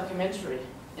or less documentary.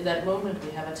 In that moment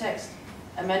we have a text,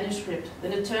 a manuscript,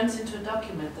 then it turns into a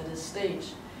document that is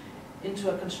staged into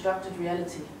a constructed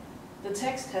reality. The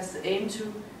text has the aim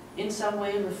to, in some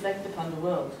way, reflect upon the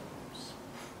world.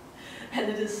 And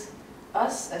it is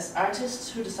us as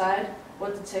artists who decide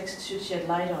what the text should shed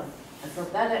light on, and from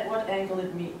what angle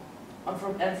it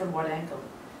from what angle.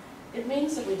 It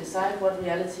means that we decide what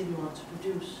reality we want to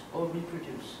produce or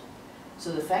reproduce.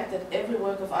 So the fact that every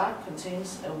work of art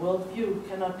contains a worldview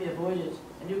cannot be avoided,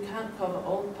 and you can't cover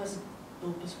all possible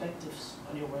perspectives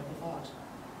on your work of art.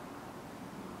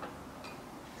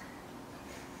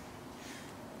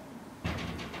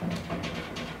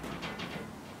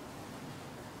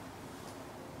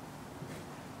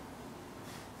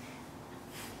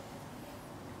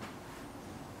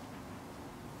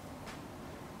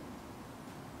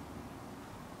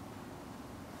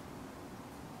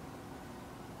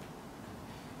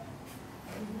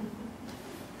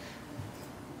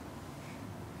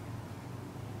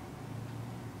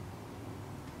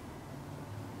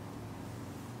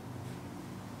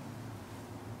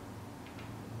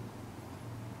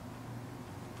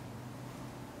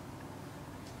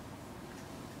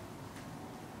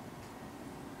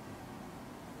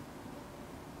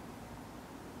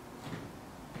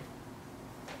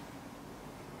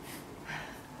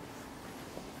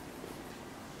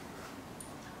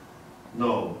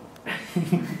 No.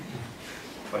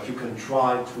 But you can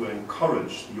try to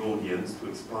encourage the audience to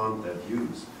expand their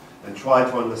views and try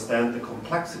to understand the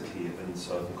complexity in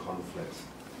certain conflicts.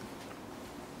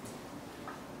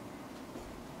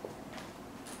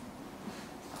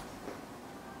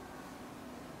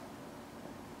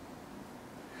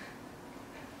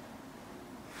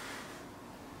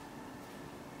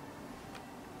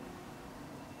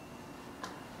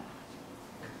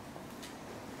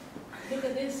 Look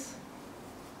at this.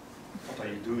 What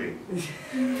are you doing?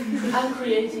 I'm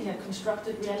creating a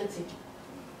constructed reality.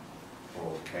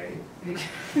 Okay.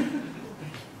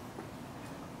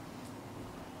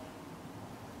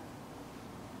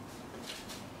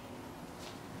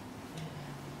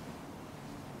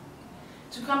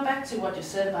 To come back to what you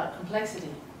said about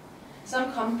complexity,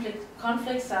 some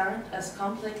conflicts aren't as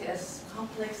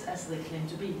complex as they claim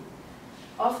to be.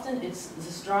 Often it's the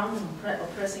strong and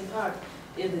oppressing part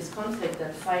in this conflict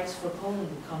that fights for holding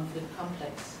the conflict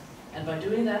complex. And by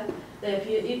doing that, they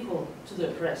appear equal to the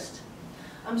oppressed.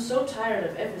 I'm so tired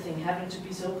of everything having to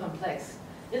be so complex.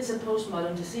 It's a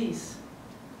postmodern disease.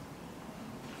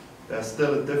 There's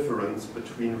still a difference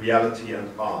between reality and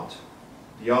art.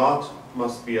 The art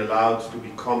must be allowed to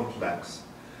be complex.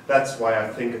 That's why I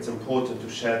think it's important to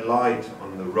shed light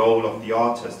on the role of the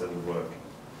artist in the work.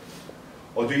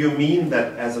 Or do you mean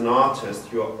that as an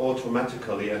artist you are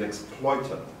automatically an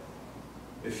exploiter?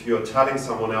 If you're telling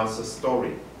someone else's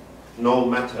story, no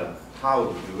matter how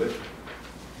you do it?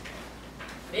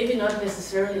 Maybe not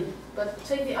necessarily, but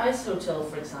take the Ice Hotel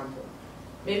for example.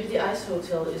 Maybe the Ice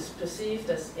Hotel is perceived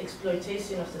as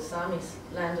exploitation of the Sami's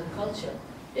land and culture,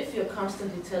 if you're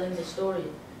constantly telling the story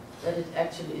that it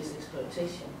actually is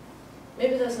exploitation.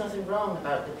 Maybe there's nothing wrong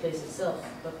about the place itself,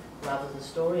 but rather the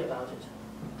story about it.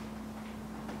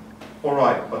 All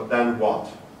right, but then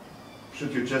what?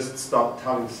 Should you just stop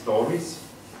telling stories?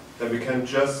 Then we can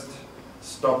just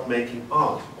stop making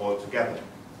art altogether.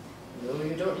 No,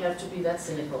 you don't have to be that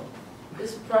cynical.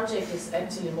 This project is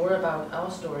actually more about our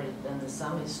story than the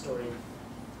Sami's story.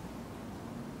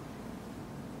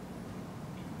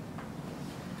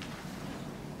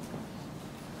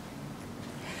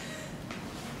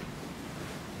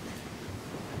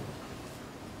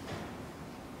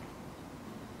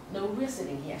 No, we're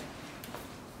sitting here.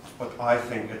 But I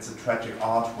think it's a tragic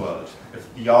art world.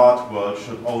 If the art world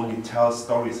should only tell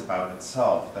stories about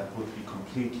itself, that would be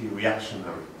completely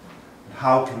reactionary. And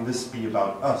how can this be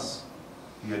about us?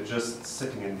 We are just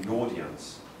sitting in the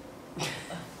audience.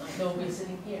 No, we're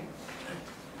sitting here.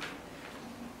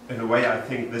 In a way, I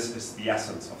think this is the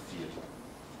essence of theatre.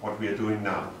 What we are doing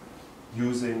now,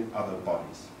 using other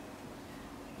bodies.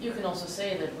 You can also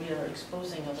say that we are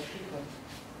exposing other people.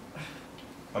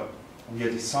 But we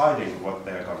are deciding what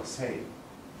they're going to say.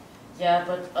 Yeah,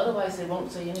 but otherwise they won't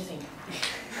say anything.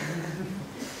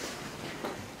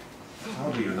 How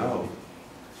do you know?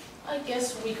 I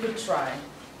guess we could try.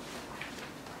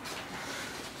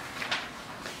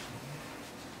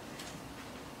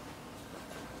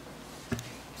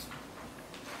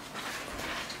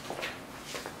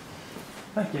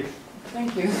 Thank you.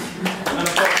 Thank you.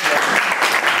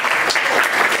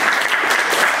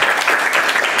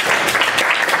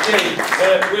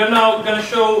 Okay, we are now going to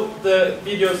show the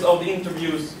videos of the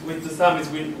interviews with the Samis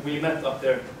we met up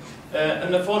there.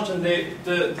 And unfortunately,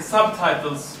 the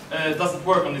subtitles doesn't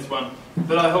work on this one,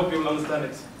 but I hope you will understand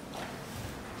it.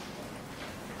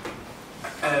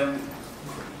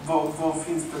 Vad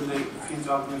finns det? Finns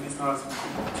ju alltid, men finns det några som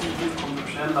tydligt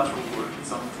kontroversiella frågor i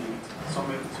Samtidskunst som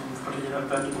partierna är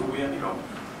väldigt oeniga om?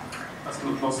 Alltså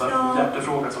någon sån här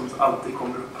hjärtefråga som alltid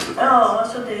kommer upp. Ja,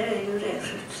 alltså det är ju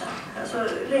renskötsel. Alltså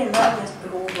rennäringens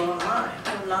behov av mark,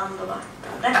 av land och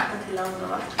vatten, rätten till land och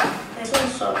vatten. Det är en sån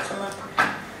sak som att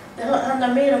det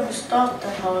handlar mer om hur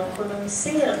staten har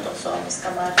koloniserat de samiska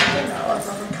markerna och att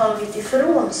man har tagit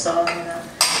ifrån samerna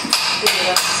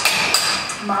deras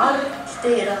mark,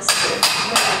 deras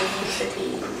möjligheter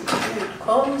till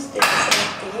utkomst, deras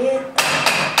rättigheter.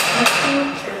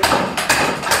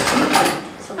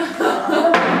 Som man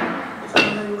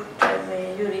har gjort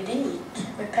med juridik,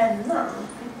 med pennan.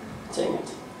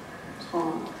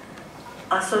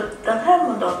 Alltså den här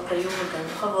mandatperioden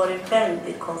har varit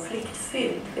väldigt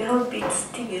konfliktfylld. Vi har bytt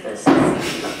styrelse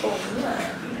 4 gånger.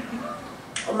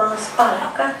 Och man har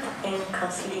sparkat en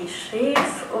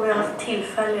kanslichef och vi har haft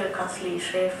tillfälliga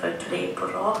kanslichefer 3 på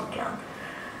raken.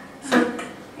 Så att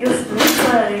just nu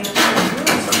så är det ju en som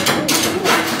är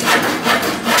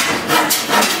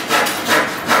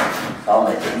Ja,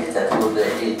 men jag tror det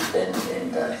är inte en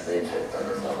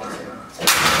renskötande sammanhang.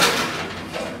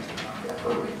 Jag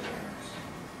tror inte.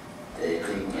 Det är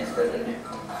ingen större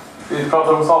nytta. Vi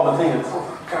pratar om Sametinget.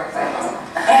 Det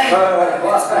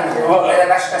är det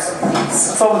värsta som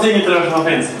finns. Sametinget är det värsta som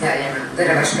finns? Ja, det är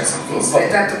det värsta som finns. För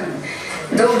att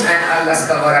de alla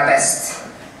ska vara bäst.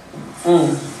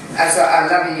 Alltså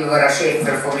alla vill ju vara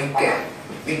chefer och få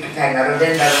mycket pengar och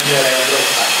den där de gör är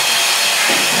bråkar.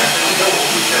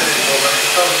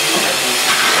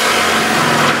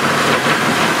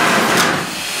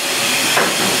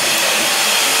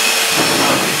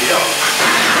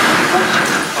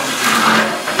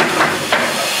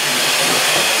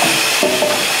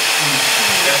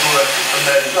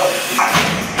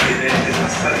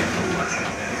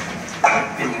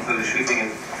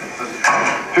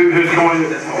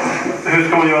 Hur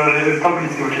ska man göra det utan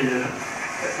politiska partier?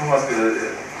 Jag tror man skulle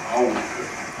ha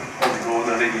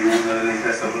områden, regioner eller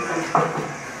intresseområden.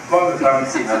 Valde fram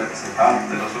sina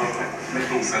representanter och så med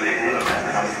kloka ledare och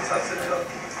med handelsatser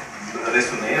att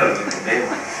resonera över problem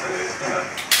och lösningar.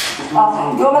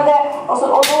 Ja, jo, men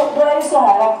då är det så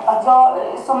här att jag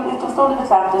som utomstående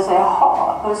betraktare säger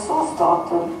jaha, är det så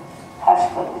staten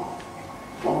härskar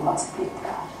genom att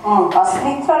splittra? Man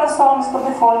splittrar den samiska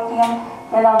befolkningen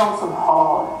mellan de som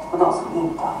har och de som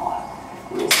inte har.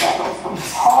 Det vill säga de som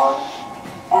har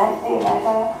en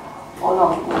delägare och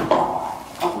de som inte har.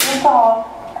 De som inte har.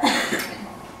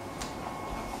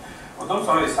 Och de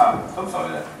sa ju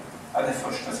det att det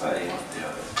första Sverige måste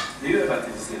göra det är ju att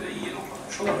ratificera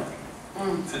ILO-konventionen.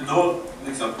 För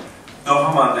då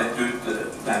har man rätt ut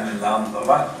det här med land och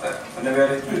vatten. Men när vi har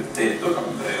rätt ut det, då kan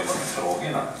man börja jobba med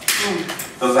frågorna.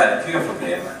 De verkliga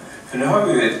problemen. För nu har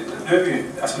vi ju,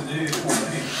 alltså det är ju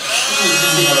omöjligt.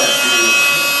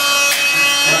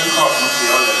 Det är ju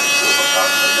kartmaterial där det står på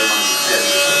platsen där man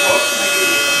ställer sig vad som är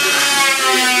grejer.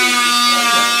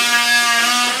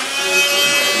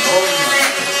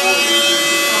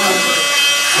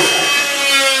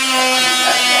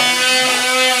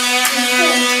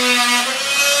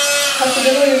 Alltså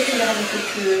det var ju det här med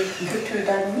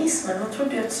kulturdarwinismen. Man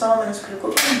trodde ju att samerna skulle gå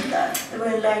under. Det var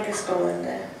ju en lägre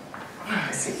stående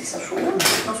civilisation.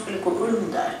 De skulle gå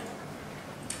under.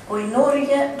 Och i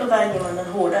Norge då väljer man den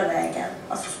hårda vägen.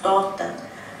 Alltså staten.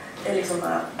 Det är liksom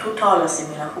bara total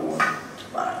assimilation.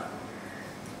 Bara.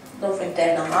 De får inte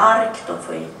äga mark. De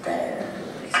får inte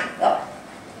liksom, ja.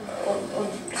 Och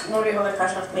Norge har väl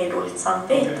kanske haft mer dåligt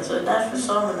samvete. Så det är därför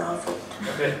samerna har fått...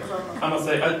 Okay. I must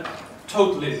say, I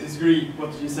totally disagree what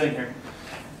you're saying here.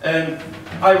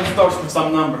 I will start with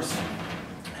some numbers.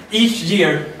 Each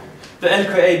year, the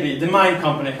LKAB, the mine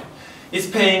company, is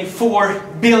paying 4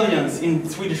 billion in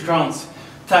Swedish crowns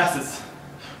taxes.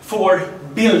 4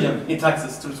 billion in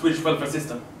taxes to the Swedish welfare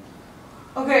system.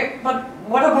 Okay, but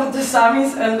what about the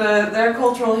Samis and their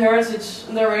cultural heritage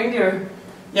and their reindeer?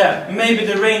 Yeah, maybe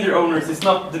the reindeer owners is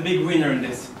not the big winner in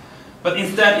this, but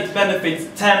instead it benefits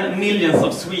 10 millions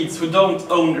of Swedes who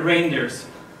don't own reindeers.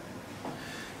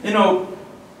 You know,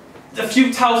 a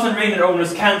few thousand reindeer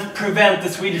owners can't prevent the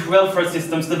Swedish welfare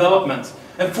system's development.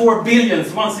 And 4 billion,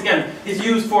 once again, is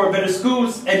used for better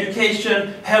schools,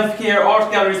 education, healthcare,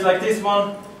 art galleries like this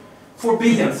one. 4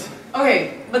 billion.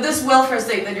 Okay, but this welfare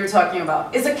state that you're talking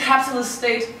about is a capitalist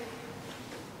state.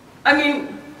 I mean,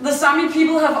 the Sami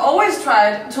people have always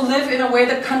tried to live in a way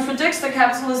that contradicts the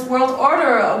capitalist world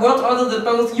order, a world order that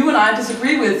both you and I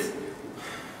disagree with.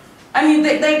 I mean,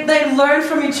 they learn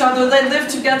from each other, they live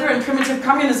together in primitive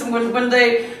communism. When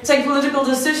they take political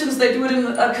decisions, they do it in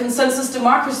a consensus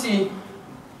democracy.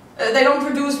 They don't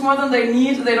produce more than they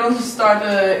need, they don't start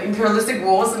imperialistic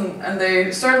wars, and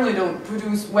they certainly don't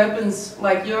produce weapons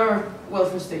like your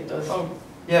welfare state does. Oh,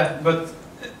 yeah, but,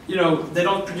 you know, they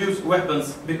don't produce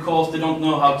weapons because they don't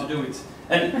know how to do it.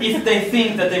 And if they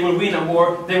think that they will win a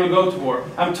war, they will go to war.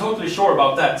 I'm totally sure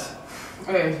about that.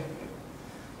 Okay.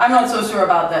 I'm not so sure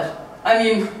about that. I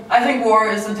mean, I think war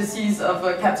is a disease of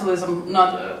capitalism,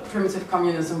 not primitive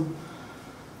communism.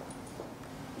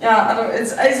 Yeah,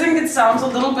 I think it sounds a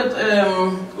little bit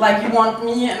like you want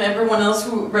me and everyone else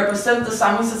who represent the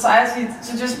Sami society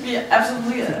to just be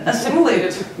absolutely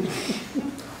assimilated.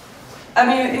 I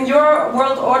mean, in your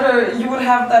world order, you would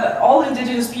have that all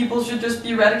indigenous people should just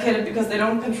be eradicated because they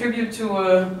don't contribute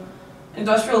to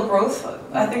industrial growth.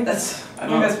 I think that's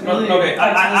really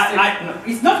capitalistic.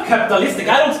 It's not capitalistic.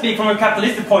 I don't speak from a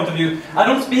capitalistic point of view. I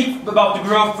don't speak about the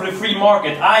growth for the free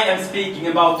market. I am speaking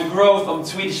about the growth of the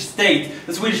Swedish state,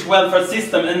 the Swedish welfare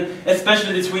system, and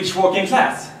especially the Swedish working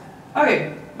class.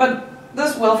 Okay, but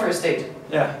this welfare state,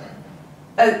 yeah,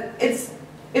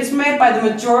 it's made by the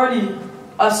majority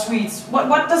of Swedes.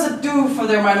 What does it do for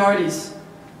their minorities?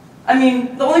 I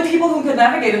mean, the only people who can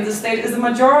navigate in this state is the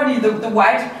majority, the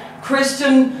white,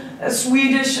 Christian,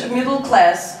 Swedish middle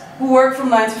class who work from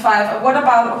 9 to 5. What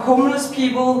about homeless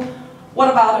people? What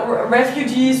about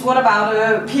refugees? What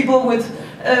about people with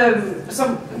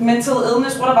some mental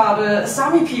illness? What about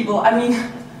Sami people? I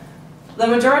mean, the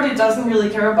majority doesn't really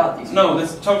care about these people. No,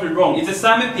 that's totally wrong. It's the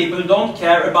Sami people who don't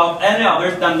care about any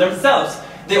others than themselves.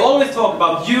 They always talk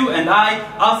about you and I,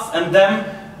 us and them.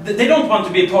 They don't want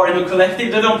to be a part of a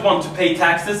collective. They don't want to pay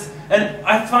taxes. And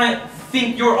I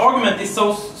think your argument is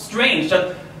so strange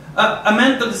that a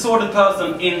mentally disordered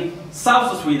person in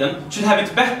south of Sweden should have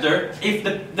it better if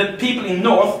the people in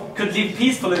north could live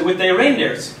peacefully with their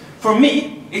reindeers. For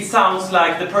me, it sounds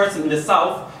like the person in the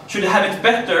south should have it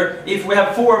better if we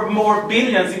have 4 more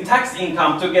billions in tax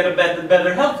income to get a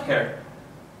better health care.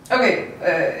 Okay,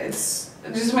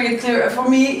 just to make it clear, for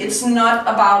me it's not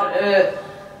about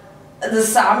the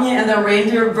Sami and their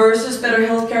reindeer versus better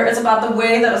healthcare. It's about the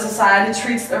way that a society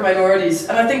treats their minorities.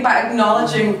 And I think by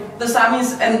acknowledging the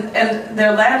Samis and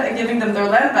their land and giving them their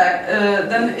land back,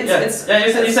 then it's... Yeah,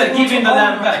 you said giving the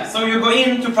land back. So you go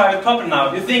into private property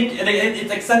now. You think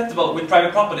it's acceptable with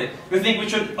private property. You think we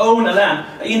should own a land.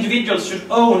 Individuals should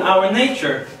own our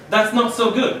nature. That's not so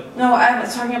good. No, I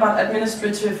was talking about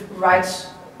administrative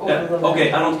rights over the land.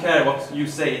 Okay, I don't care what you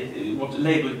say, what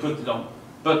label you put it on.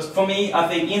 But for me, I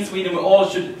think in Sweden we all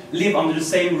should live under the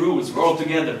same rules. We're all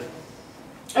together.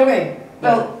 Okay,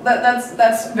 well,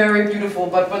 that's very beautiful,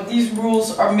 but these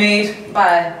rules are made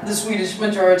by the Swedish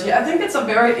majority. I think it's a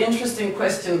very interesting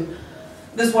question,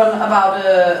 this one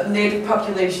about native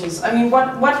populations. I mean,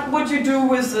 what would you do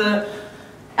with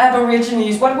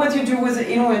Aborigines? What would you do with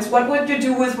the Inuits? What would you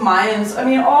do with Mayans? I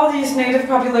mean, all these native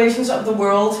populations of the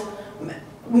world,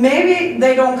 maybe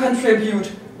they don't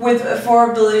contribute with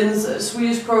 4 billion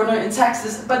Swedish krona in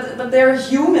taxes, but they're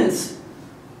humans.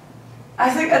 I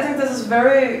think this is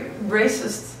very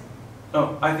racist.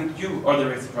 No, I think you are the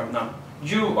racist right now.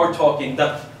 You are talking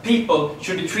that people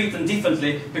should be treated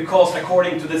differently because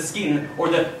according to the skin or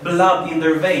the blood in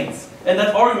their veins. And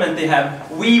that argument they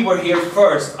have, we were here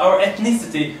first, our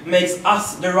ethnicity makes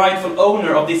us the rightful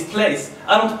owner of this place.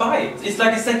 I don't buy it. It's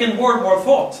like a Second World War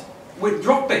thought. We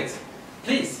drop it.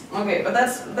 Please. Okay, but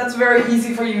that's very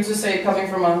easy for you to say coming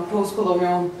from a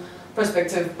post-colonial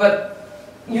perspective, but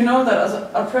you know that as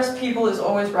oppressed people is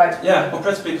always right. Yeah,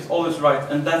 oppressed people is always right,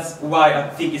 and that's why I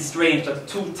think it's strange that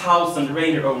 2,000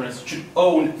 reindeer owners should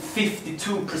own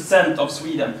 52% of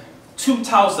Sweden.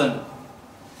 2,000,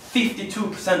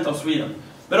 52% of Sweden.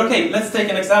 But okay, let's take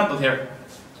an example here.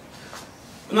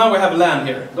 Now we have a land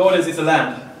here. The audience is a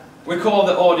land. We call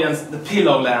the audience the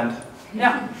pillow land.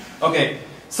 Yeah. Okay.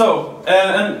 So,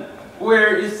 and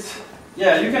where is...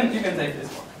 Yeah, you can take this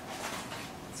one.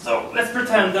 So, let's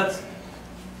pretend that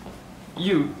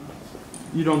you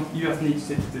just need to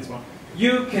sit with this one.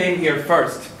 You came here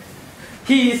first.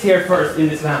 He is here first in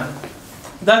this land.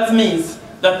 That means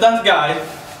that that guy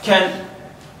can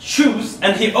choose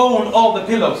and he owns all the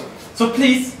pillows. So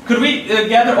please, could we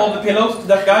gather all the pillows to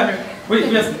that guy? We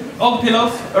just, all the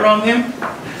pillows around him.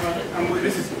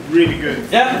 This is really good.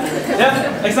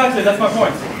 Yeah, exactly, that's my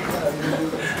point.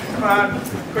 Come on,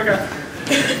 quicker.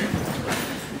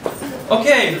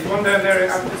 Okay. There's one down there.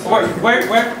 Where?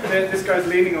 This guy's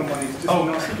leaning on one, he's just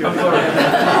not secure. I'm sorry.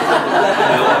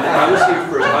 I was here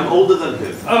first. I'm older than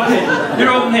him. Okay,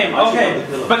 you're older than him. Okay,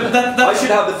 but that I should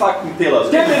have the fucking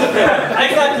pillows. Give me the pillows.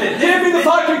 Exactly. Give me the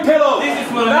fucking pillows. This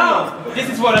is what I mean. This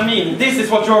is what I mean. This is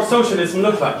what your socialism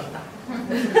looks like.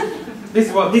 This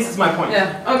is my point.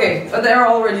 Yeah. Okay, but they're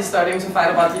already starting to fight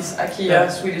about these IKEA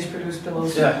Swedish-produced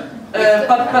pillows. Yeah.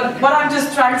 But what I'm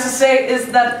just trying to say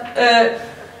is that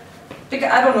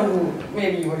because I don't know who.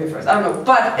 Maybe you were here first. I don't know.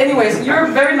 But anyways, you're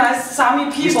very nice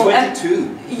Sami people. He's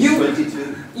 22. He's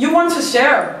 22. You want to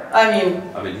share. I mean,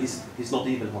 he's not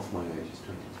even half my age. He's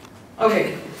 22.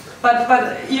 Okay,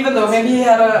 but even though maybe he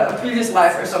had a previous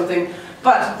life or something,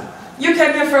 but you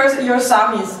came here first, you're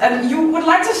Samis, and you would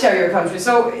like to share your country,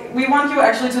 so we want you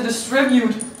actually to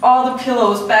distribute all the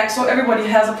pillows back so everybody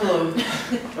has a pillow.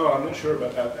 Oh, I'm not sure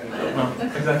about that anymore. No,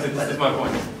 exactly, this is my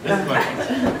point. This is my point.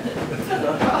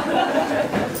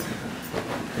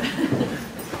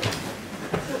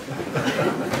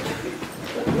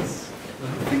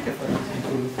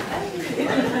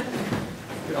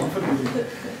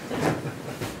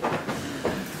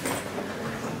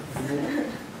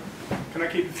 Can I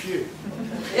keep a few?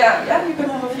 Yeah, you can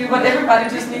have a few, but everybody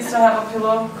just needs to have a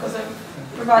pillow, because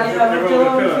everybody have a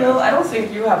pillow. Phil, I don't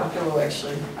think you have a pillow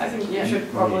actually. I think you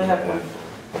should probably have one.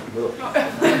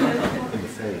 In the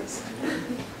face.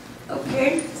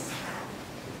 Okay.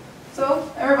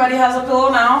 So everybody has a pillow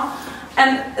now,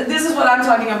 and this is what I'm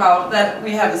talking about. That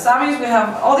we have the Samis, we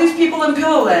have all these people in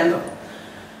Pillow Land,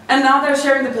 and now they're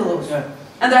sharing the pillows. Yeah.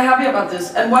 And they're happy about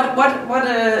this. And what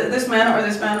this man,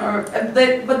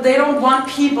 but they don't want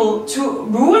people to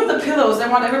ruin the pillows. They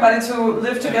want everybody to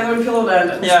live together in Pillow Land.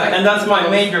 And that's my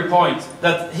major point.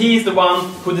 That he is the one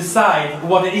who decides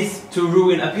what it is to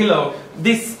ruin a pillow.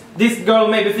 This girl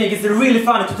maybe think it's really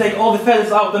funny to take all the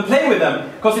feathers out and play with them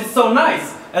because it's so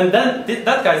nice. And then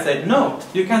that guy said, no,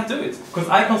 you can't do it because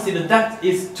I consider that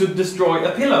is to destroy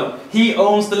a pillow. He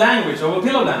owns the language of a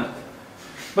Pillow Land.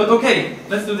 But okay,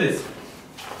 let's do this.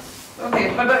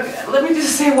 Okay, but let me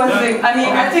just say one thing. I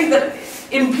mean, I think that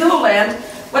in Pillow Land,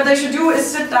 what they should do is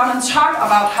sit down and talk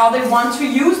about how they want to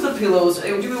use the pillows.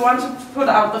 Do we want to put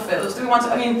out the feathers? Do we want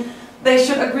to? I mean, they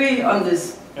should agree on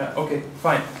this. Yeah. Okay.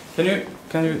 Fine.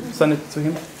 Can you send it to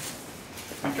him?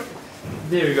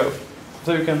 There you go.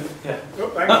 So you can. Yeah. Oh,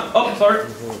 thanks. Oh, sorry.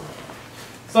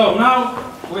 So now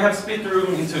we have split the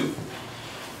room in two.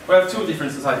 We have two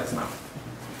different societies now.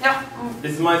 Yeah.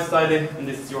 This is my society and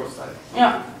this is your society.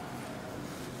 Yeah.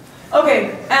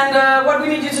 Okay, and what we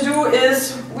need you to do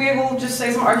is, we will just say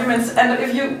some arguments, and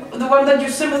if the one that you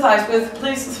sympathize with,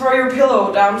 please throw your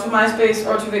pillow down to my space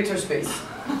or to Victor's space.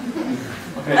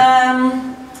 Okay.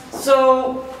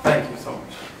 So... Thank you so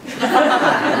much.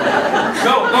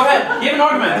 Go ahead, give an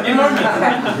argument,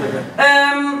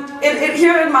 Okay.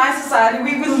 Here in my society,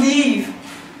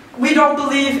 we don't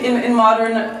believe in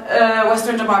modern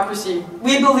Western democracy.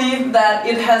 We believe that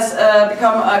it has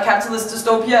become a capitalist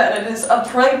dystopia and it is a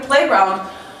playground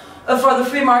for the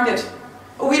free market.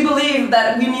 We believe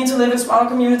that we need to live in smaller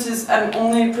communities and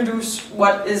only produce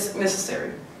what is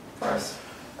necessary for us.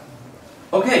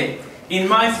 Okay, in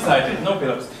my society, no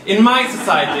pillows. In my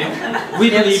society, we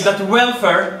believe that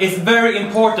welfare is very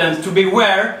important to be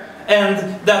aware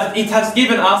and that it has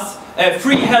given us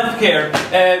free healthcare,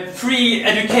 free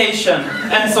education,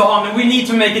 and so on. And we need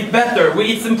to make it better.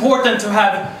 It's important to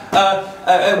have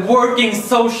working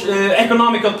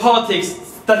economical politics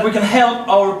that we can help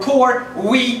our poor,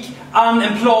 weak,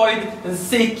 unemployed,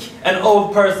 sick, and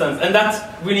old persons, and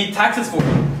that we need taxes for.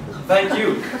 Thank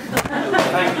you.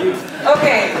 Thank you.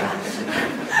 Okay.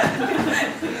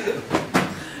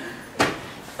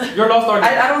 Your last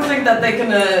argument. I don't think that they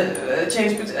can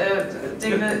change.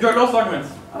 Your last argument.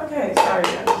 Okay, sorry.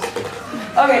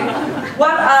 Okay,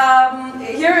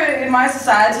 here in my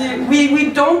society,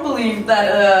 we don't believe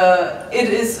that it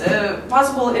is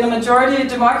possible in a majority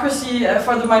democracy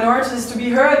for the minorities to be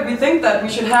heard. We think that we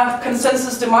should have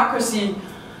consensus democracy,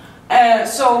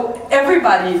 so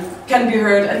everybody can be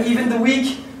heard, and even the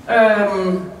weak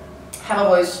have a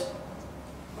voice.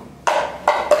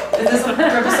 Is this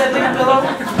representing a pillow?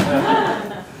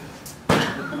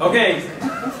 Okay,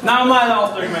 now my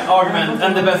last argument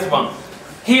and the best one.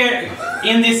 Here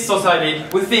in this society,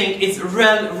 we think it's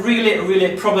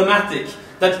really problematic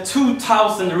that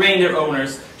 2,000 reindeer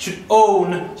owners should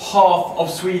own half of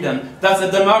Sweden. That's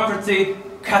a democracy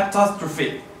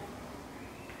catastrophe.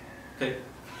 Okay.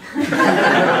 What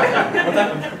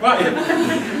happened? Right.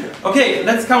 Okay,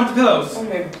 let's count the pillows.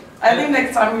 Okay. I think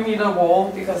next time we need a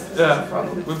wall because this is a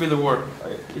problem. We'll build a wall.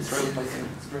 Israel Palestine.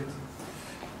 It's great.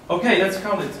 Okay, let's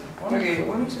count it. Okay,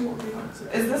 1, 2,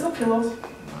 3. Is this a pillow?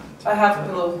 I have a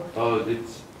pillow. Oh,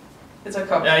 it's It's a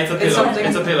cup. Yeah, it's a pillow. It's something.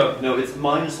 It's a pillow. No, it's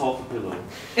minus half a pillow.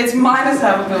 It's minus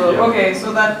half a pillow. Yeah. Okay,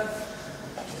 so that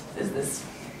is this.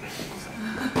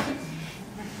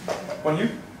 One you?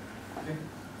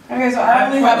 Okay, so I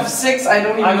only have 6. I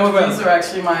don't even know if these are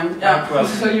actually mine. Yeah, 12.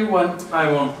 so you won.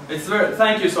 I won. It's very.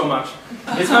 Thank you so much.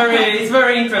 It's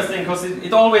very interesting because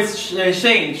it always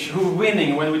change who's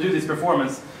winning when we do this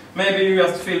performance. Maybe you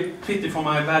just feel pity for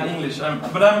my bad English,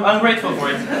 but I'm grateful for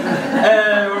it.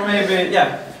 Or maybe,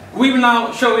 yeah. We will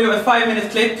now show you a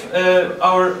 5-minute clip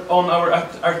on our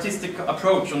artistic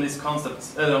approach on this concept,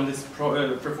 on this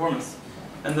performance.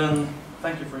 And then,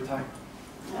 thank you for your time.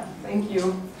 Yeah, thank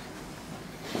you.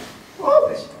 Oh,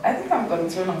 I think I'm going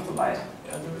to turn off the light.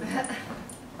 Yeah, do it.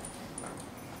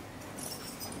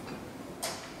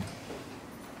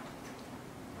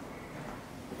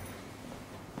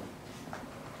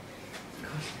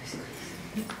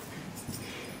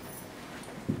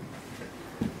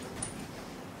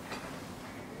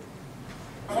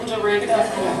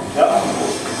 Ja,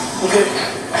 okej.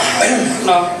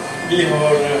 Nå. Vi har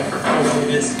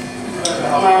forhåndvis.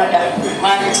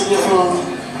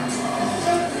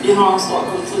 Vi har en stor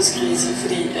kunstnerisk krise,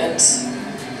 fordi at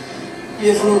vi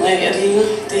har fundet ud af, at hele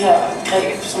det her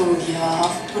greb, som vi har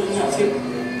haft på den her film,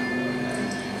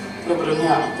 eller på det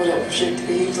her projekt i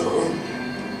det hele taget,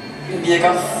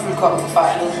 virker fuldkommen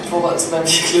forfejlet i forhold til, hvad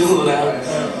virkeligheden er.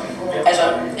 Altså,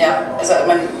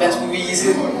 man skulle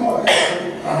vise,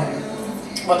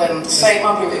 hvordan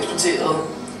samer blev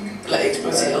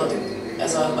eksploateret,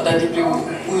 altså hvordan de blev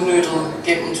udnyttet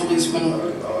gennem turismen,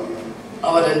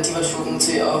 og hvordan de var tvunget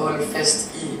til at holde fast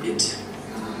i et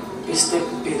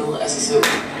bestemt billede af sig selv.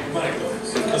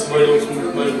 Altså, hvad er det også som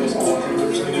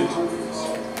nyt?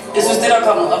 Jeg synes, det der er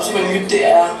kommet op som en nyt, det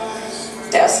er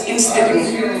deres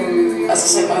indstilling, altså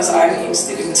samernes egen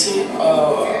indstilling til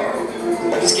at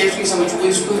beskæftige sig med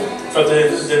turisme. För att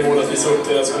det mål att visa upp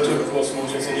deras kultur på som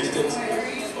någonting som är viktigt.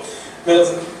 Men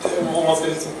alltså, om man ska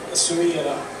liksom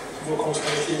summera vår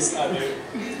konstnärliga kris är ju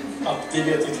att vi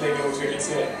vet inte längre vad vi ska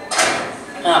kritisera.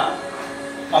 Ja.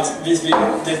 Att det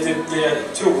jag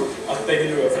tror att bägge du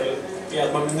gör är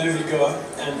att man nu vill göra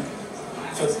en...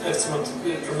 För att, eftersom att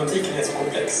problematiken är så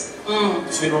komplex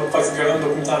så vill man faktiskt göra en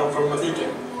dokumentär om problematiken.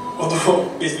 Och då,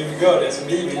 visst vill vi göra det som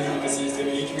vi vill göra precis det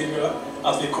vi vill göra.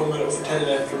 Att vi kommer att fortælle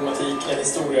en problematik, en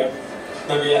historia,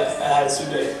 när vi är här i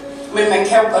Sydøy. Men man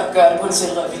kan jo godt gøre det på en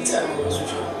selvreflekterende måde,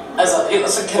 synes jeg. Altså,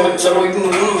 ellers så kan man jo ikke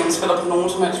nogen mennesker, der på nogen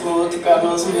som helst måde kan gøre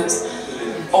noget som helst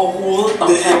overhovedet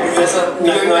omkring. Altså, du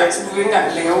kan ikke engang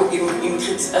lave en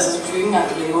kritik, altså så kan du ikke engang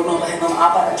lave noget, der handler om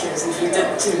arbejderklassen, fordi den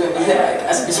tilhører vi her ikke.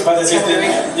 Altså, så kan vi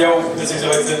ikke. Jo, det synes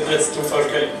jeg är en rätt stor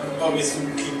forskel om vi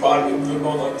skulle kigga på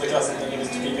arbetarklassen eller vi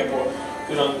skulle kigga på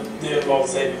hur det var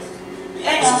sig.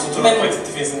 Ja, så tror jeg faktisk, at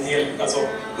det findes en hel... Altså...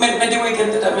 Men det er jo igen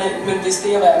det der med, men hvis det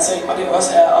er at være en sag, og det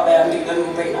også er at være en del af den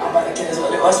urbane arbejderklasse, og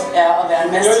det også er at være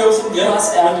en masse ting, som det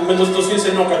også er... Men då synes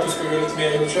jeg nok, at du skal gøre lidt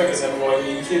mere undersøgelse end hvor i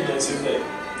Kiruna i Sydøy.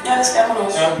 Ja, det skal man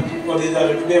også. Ja, och det är där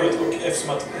problemet, och eftersom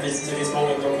att det finns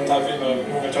många dokumentärfilmer och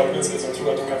många teatermänniskor som tror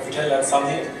att de kan fortælle en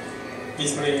sandhed.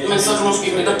 Men så er det måske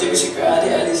netop det, vi skal gøre, det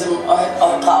er ligesom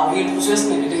at drage hele processen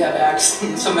ind i det her værk,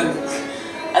 så man...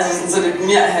 Altså sådan, så det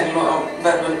mere handler om,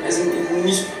 hvad man, altså en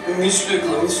mislykket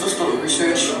og misforstået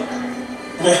research.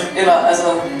 Ja. Eller altså...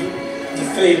 The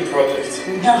failed project.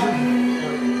 Ja.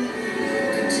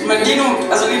 Men lige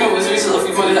nu, hvis vi sidder og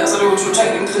filmer det her, så er det jo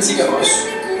totalt en kritik af os.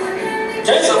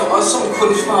 Ja. Også som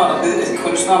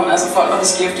kunstnere, men altså folk, der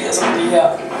beskæftiger sig med det her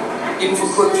inden for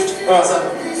kunst. Ja. Altså,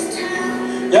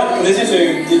 ja, det synes jeg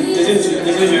jo,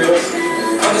 det synes jeg jo også.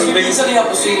 Og hvis vi viser det her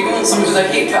på scenen, så vil det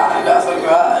helt klart i hvert fald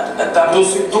gøre, at der er...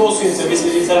 Då synes jeg, hvis vi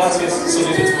viser det her, så synes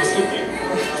jeg, det var slutning.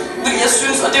 Men jeg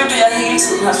synes, og det er jo det, jeg hele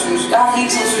tiden har synes. Jeg har hele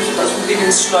tiden synes, at der skulle blive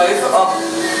en sløjfe op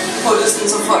på det, sådan,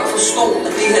 så folk forstod,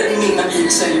 at det her, det mener vi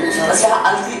ikke seriøst. Altså,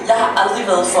 jeg har aldrig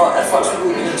været for, at folk skulle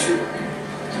ud i den type.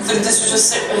 Fordi det synes jeg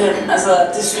simpelthen, altså,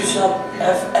 det synes jeg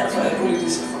er alt for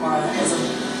apolitisk for mig. Altså.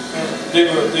 Ja,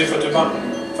 det er for det barn,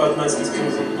 for at man skal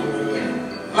skrive sådan.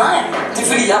 Nej, det er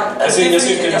fordi jeg... Altså, jeg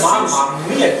synes, det er meget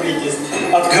mere politisk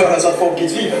at gøre så at folk i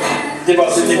tvivl. Det er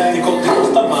bare så det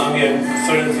koster meget mere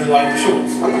for en egen person.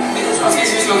 Jeg tror måske, vi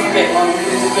slukker kameraet.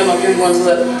 Det bliver nok lidt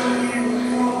uansett.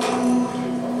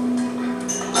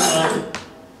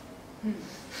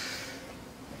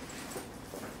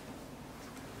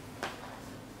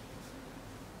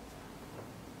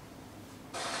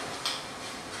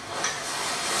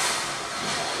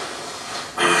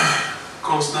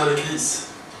 Konstnärlig kris.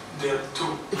 Del 2.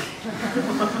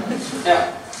 Ja.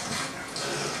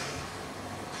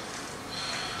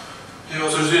 Ja,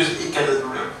 så du synes ikke, at det er et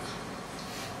problem?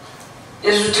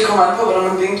 Jeg synes, det kommer an på, hvordan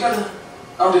man vinkler det.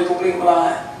 Om det er et problem eller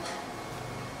ej.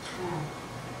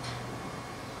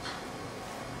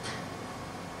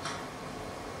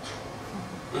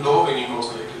 Men då har vi ingen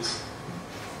konstnärlig kris.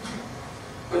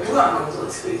 Men du har en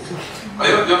konstnärlig kris? Ja,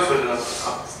 jag följer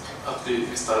att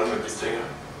vi starrar med blir strängare.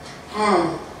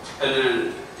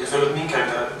 Eller, jag följer att min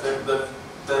karaktär,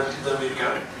 den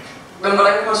virkar. Men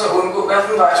hvordan kan man så undgå, hvad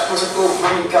for en vej skulle man så gå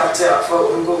med min karakter for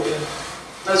at undgå det?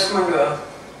 Hvad skulle man gøre?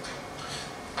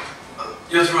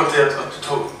 Jag tror att det är att du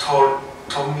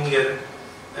tar mer,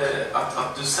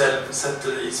 att du själv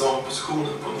sätter dig i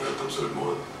samepositionen på en helt absurd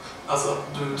mål. Alltså,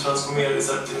 du transformerar dig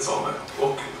själv till en same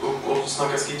och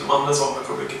snackar skritt om andra samer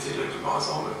för att bli tillräckligt många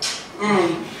samer.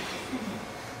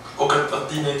 Och att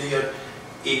dina idéer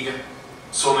är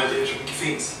sådana idéer som inte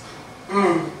finns.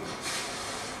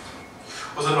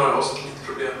 Och sen har jag också ett litet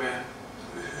problem med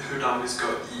hur vi ska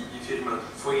i filmen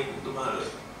få in de här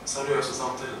seriösa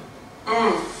samtalen.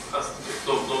 Alltså,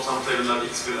 de samtalen där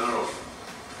det spelar en roll.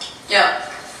 Ja.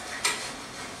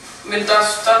 Men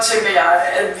der tænker jeg,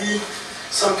 at vi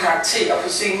som karakterer på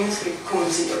scenen skal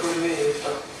kommentere på det efter.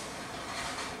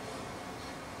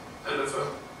 Eller för?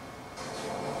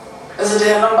 Altså det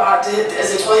handler om bare,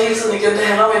 altså jeg tror hele tiden igen, det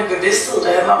handler om en bevidsthed.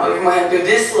 Det handler om, at vi må have en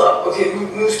bevidsthed om, okay,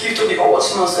 nu skifter vi over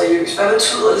til noget seriøst. Hvad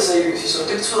betyder det seriøse så?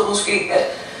 Det betyder måske, at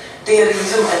det her det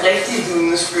ligesom er rigtige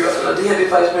vidnesbyrd, eller det her det er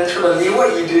faktisk mennesker, der lever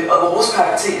i det, og vores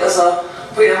karakterer så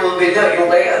på en eller anden måde vælger at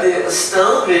ignorere det, og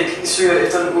stadigvæk søger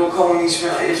efter den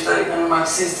urkommunisme, og efter en eller anden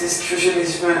marxistisk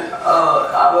socialisme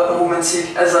og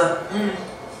arbejderromantik. Altså,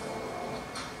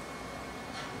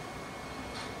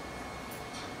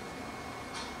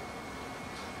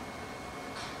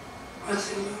 hvad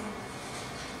tænker du?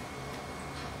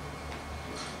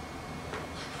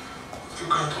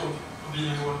 Klockan 12 och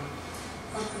bilen går.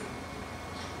 Okay.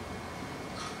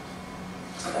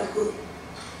 Så det er godt.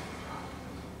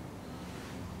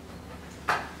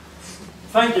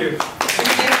 Thank you.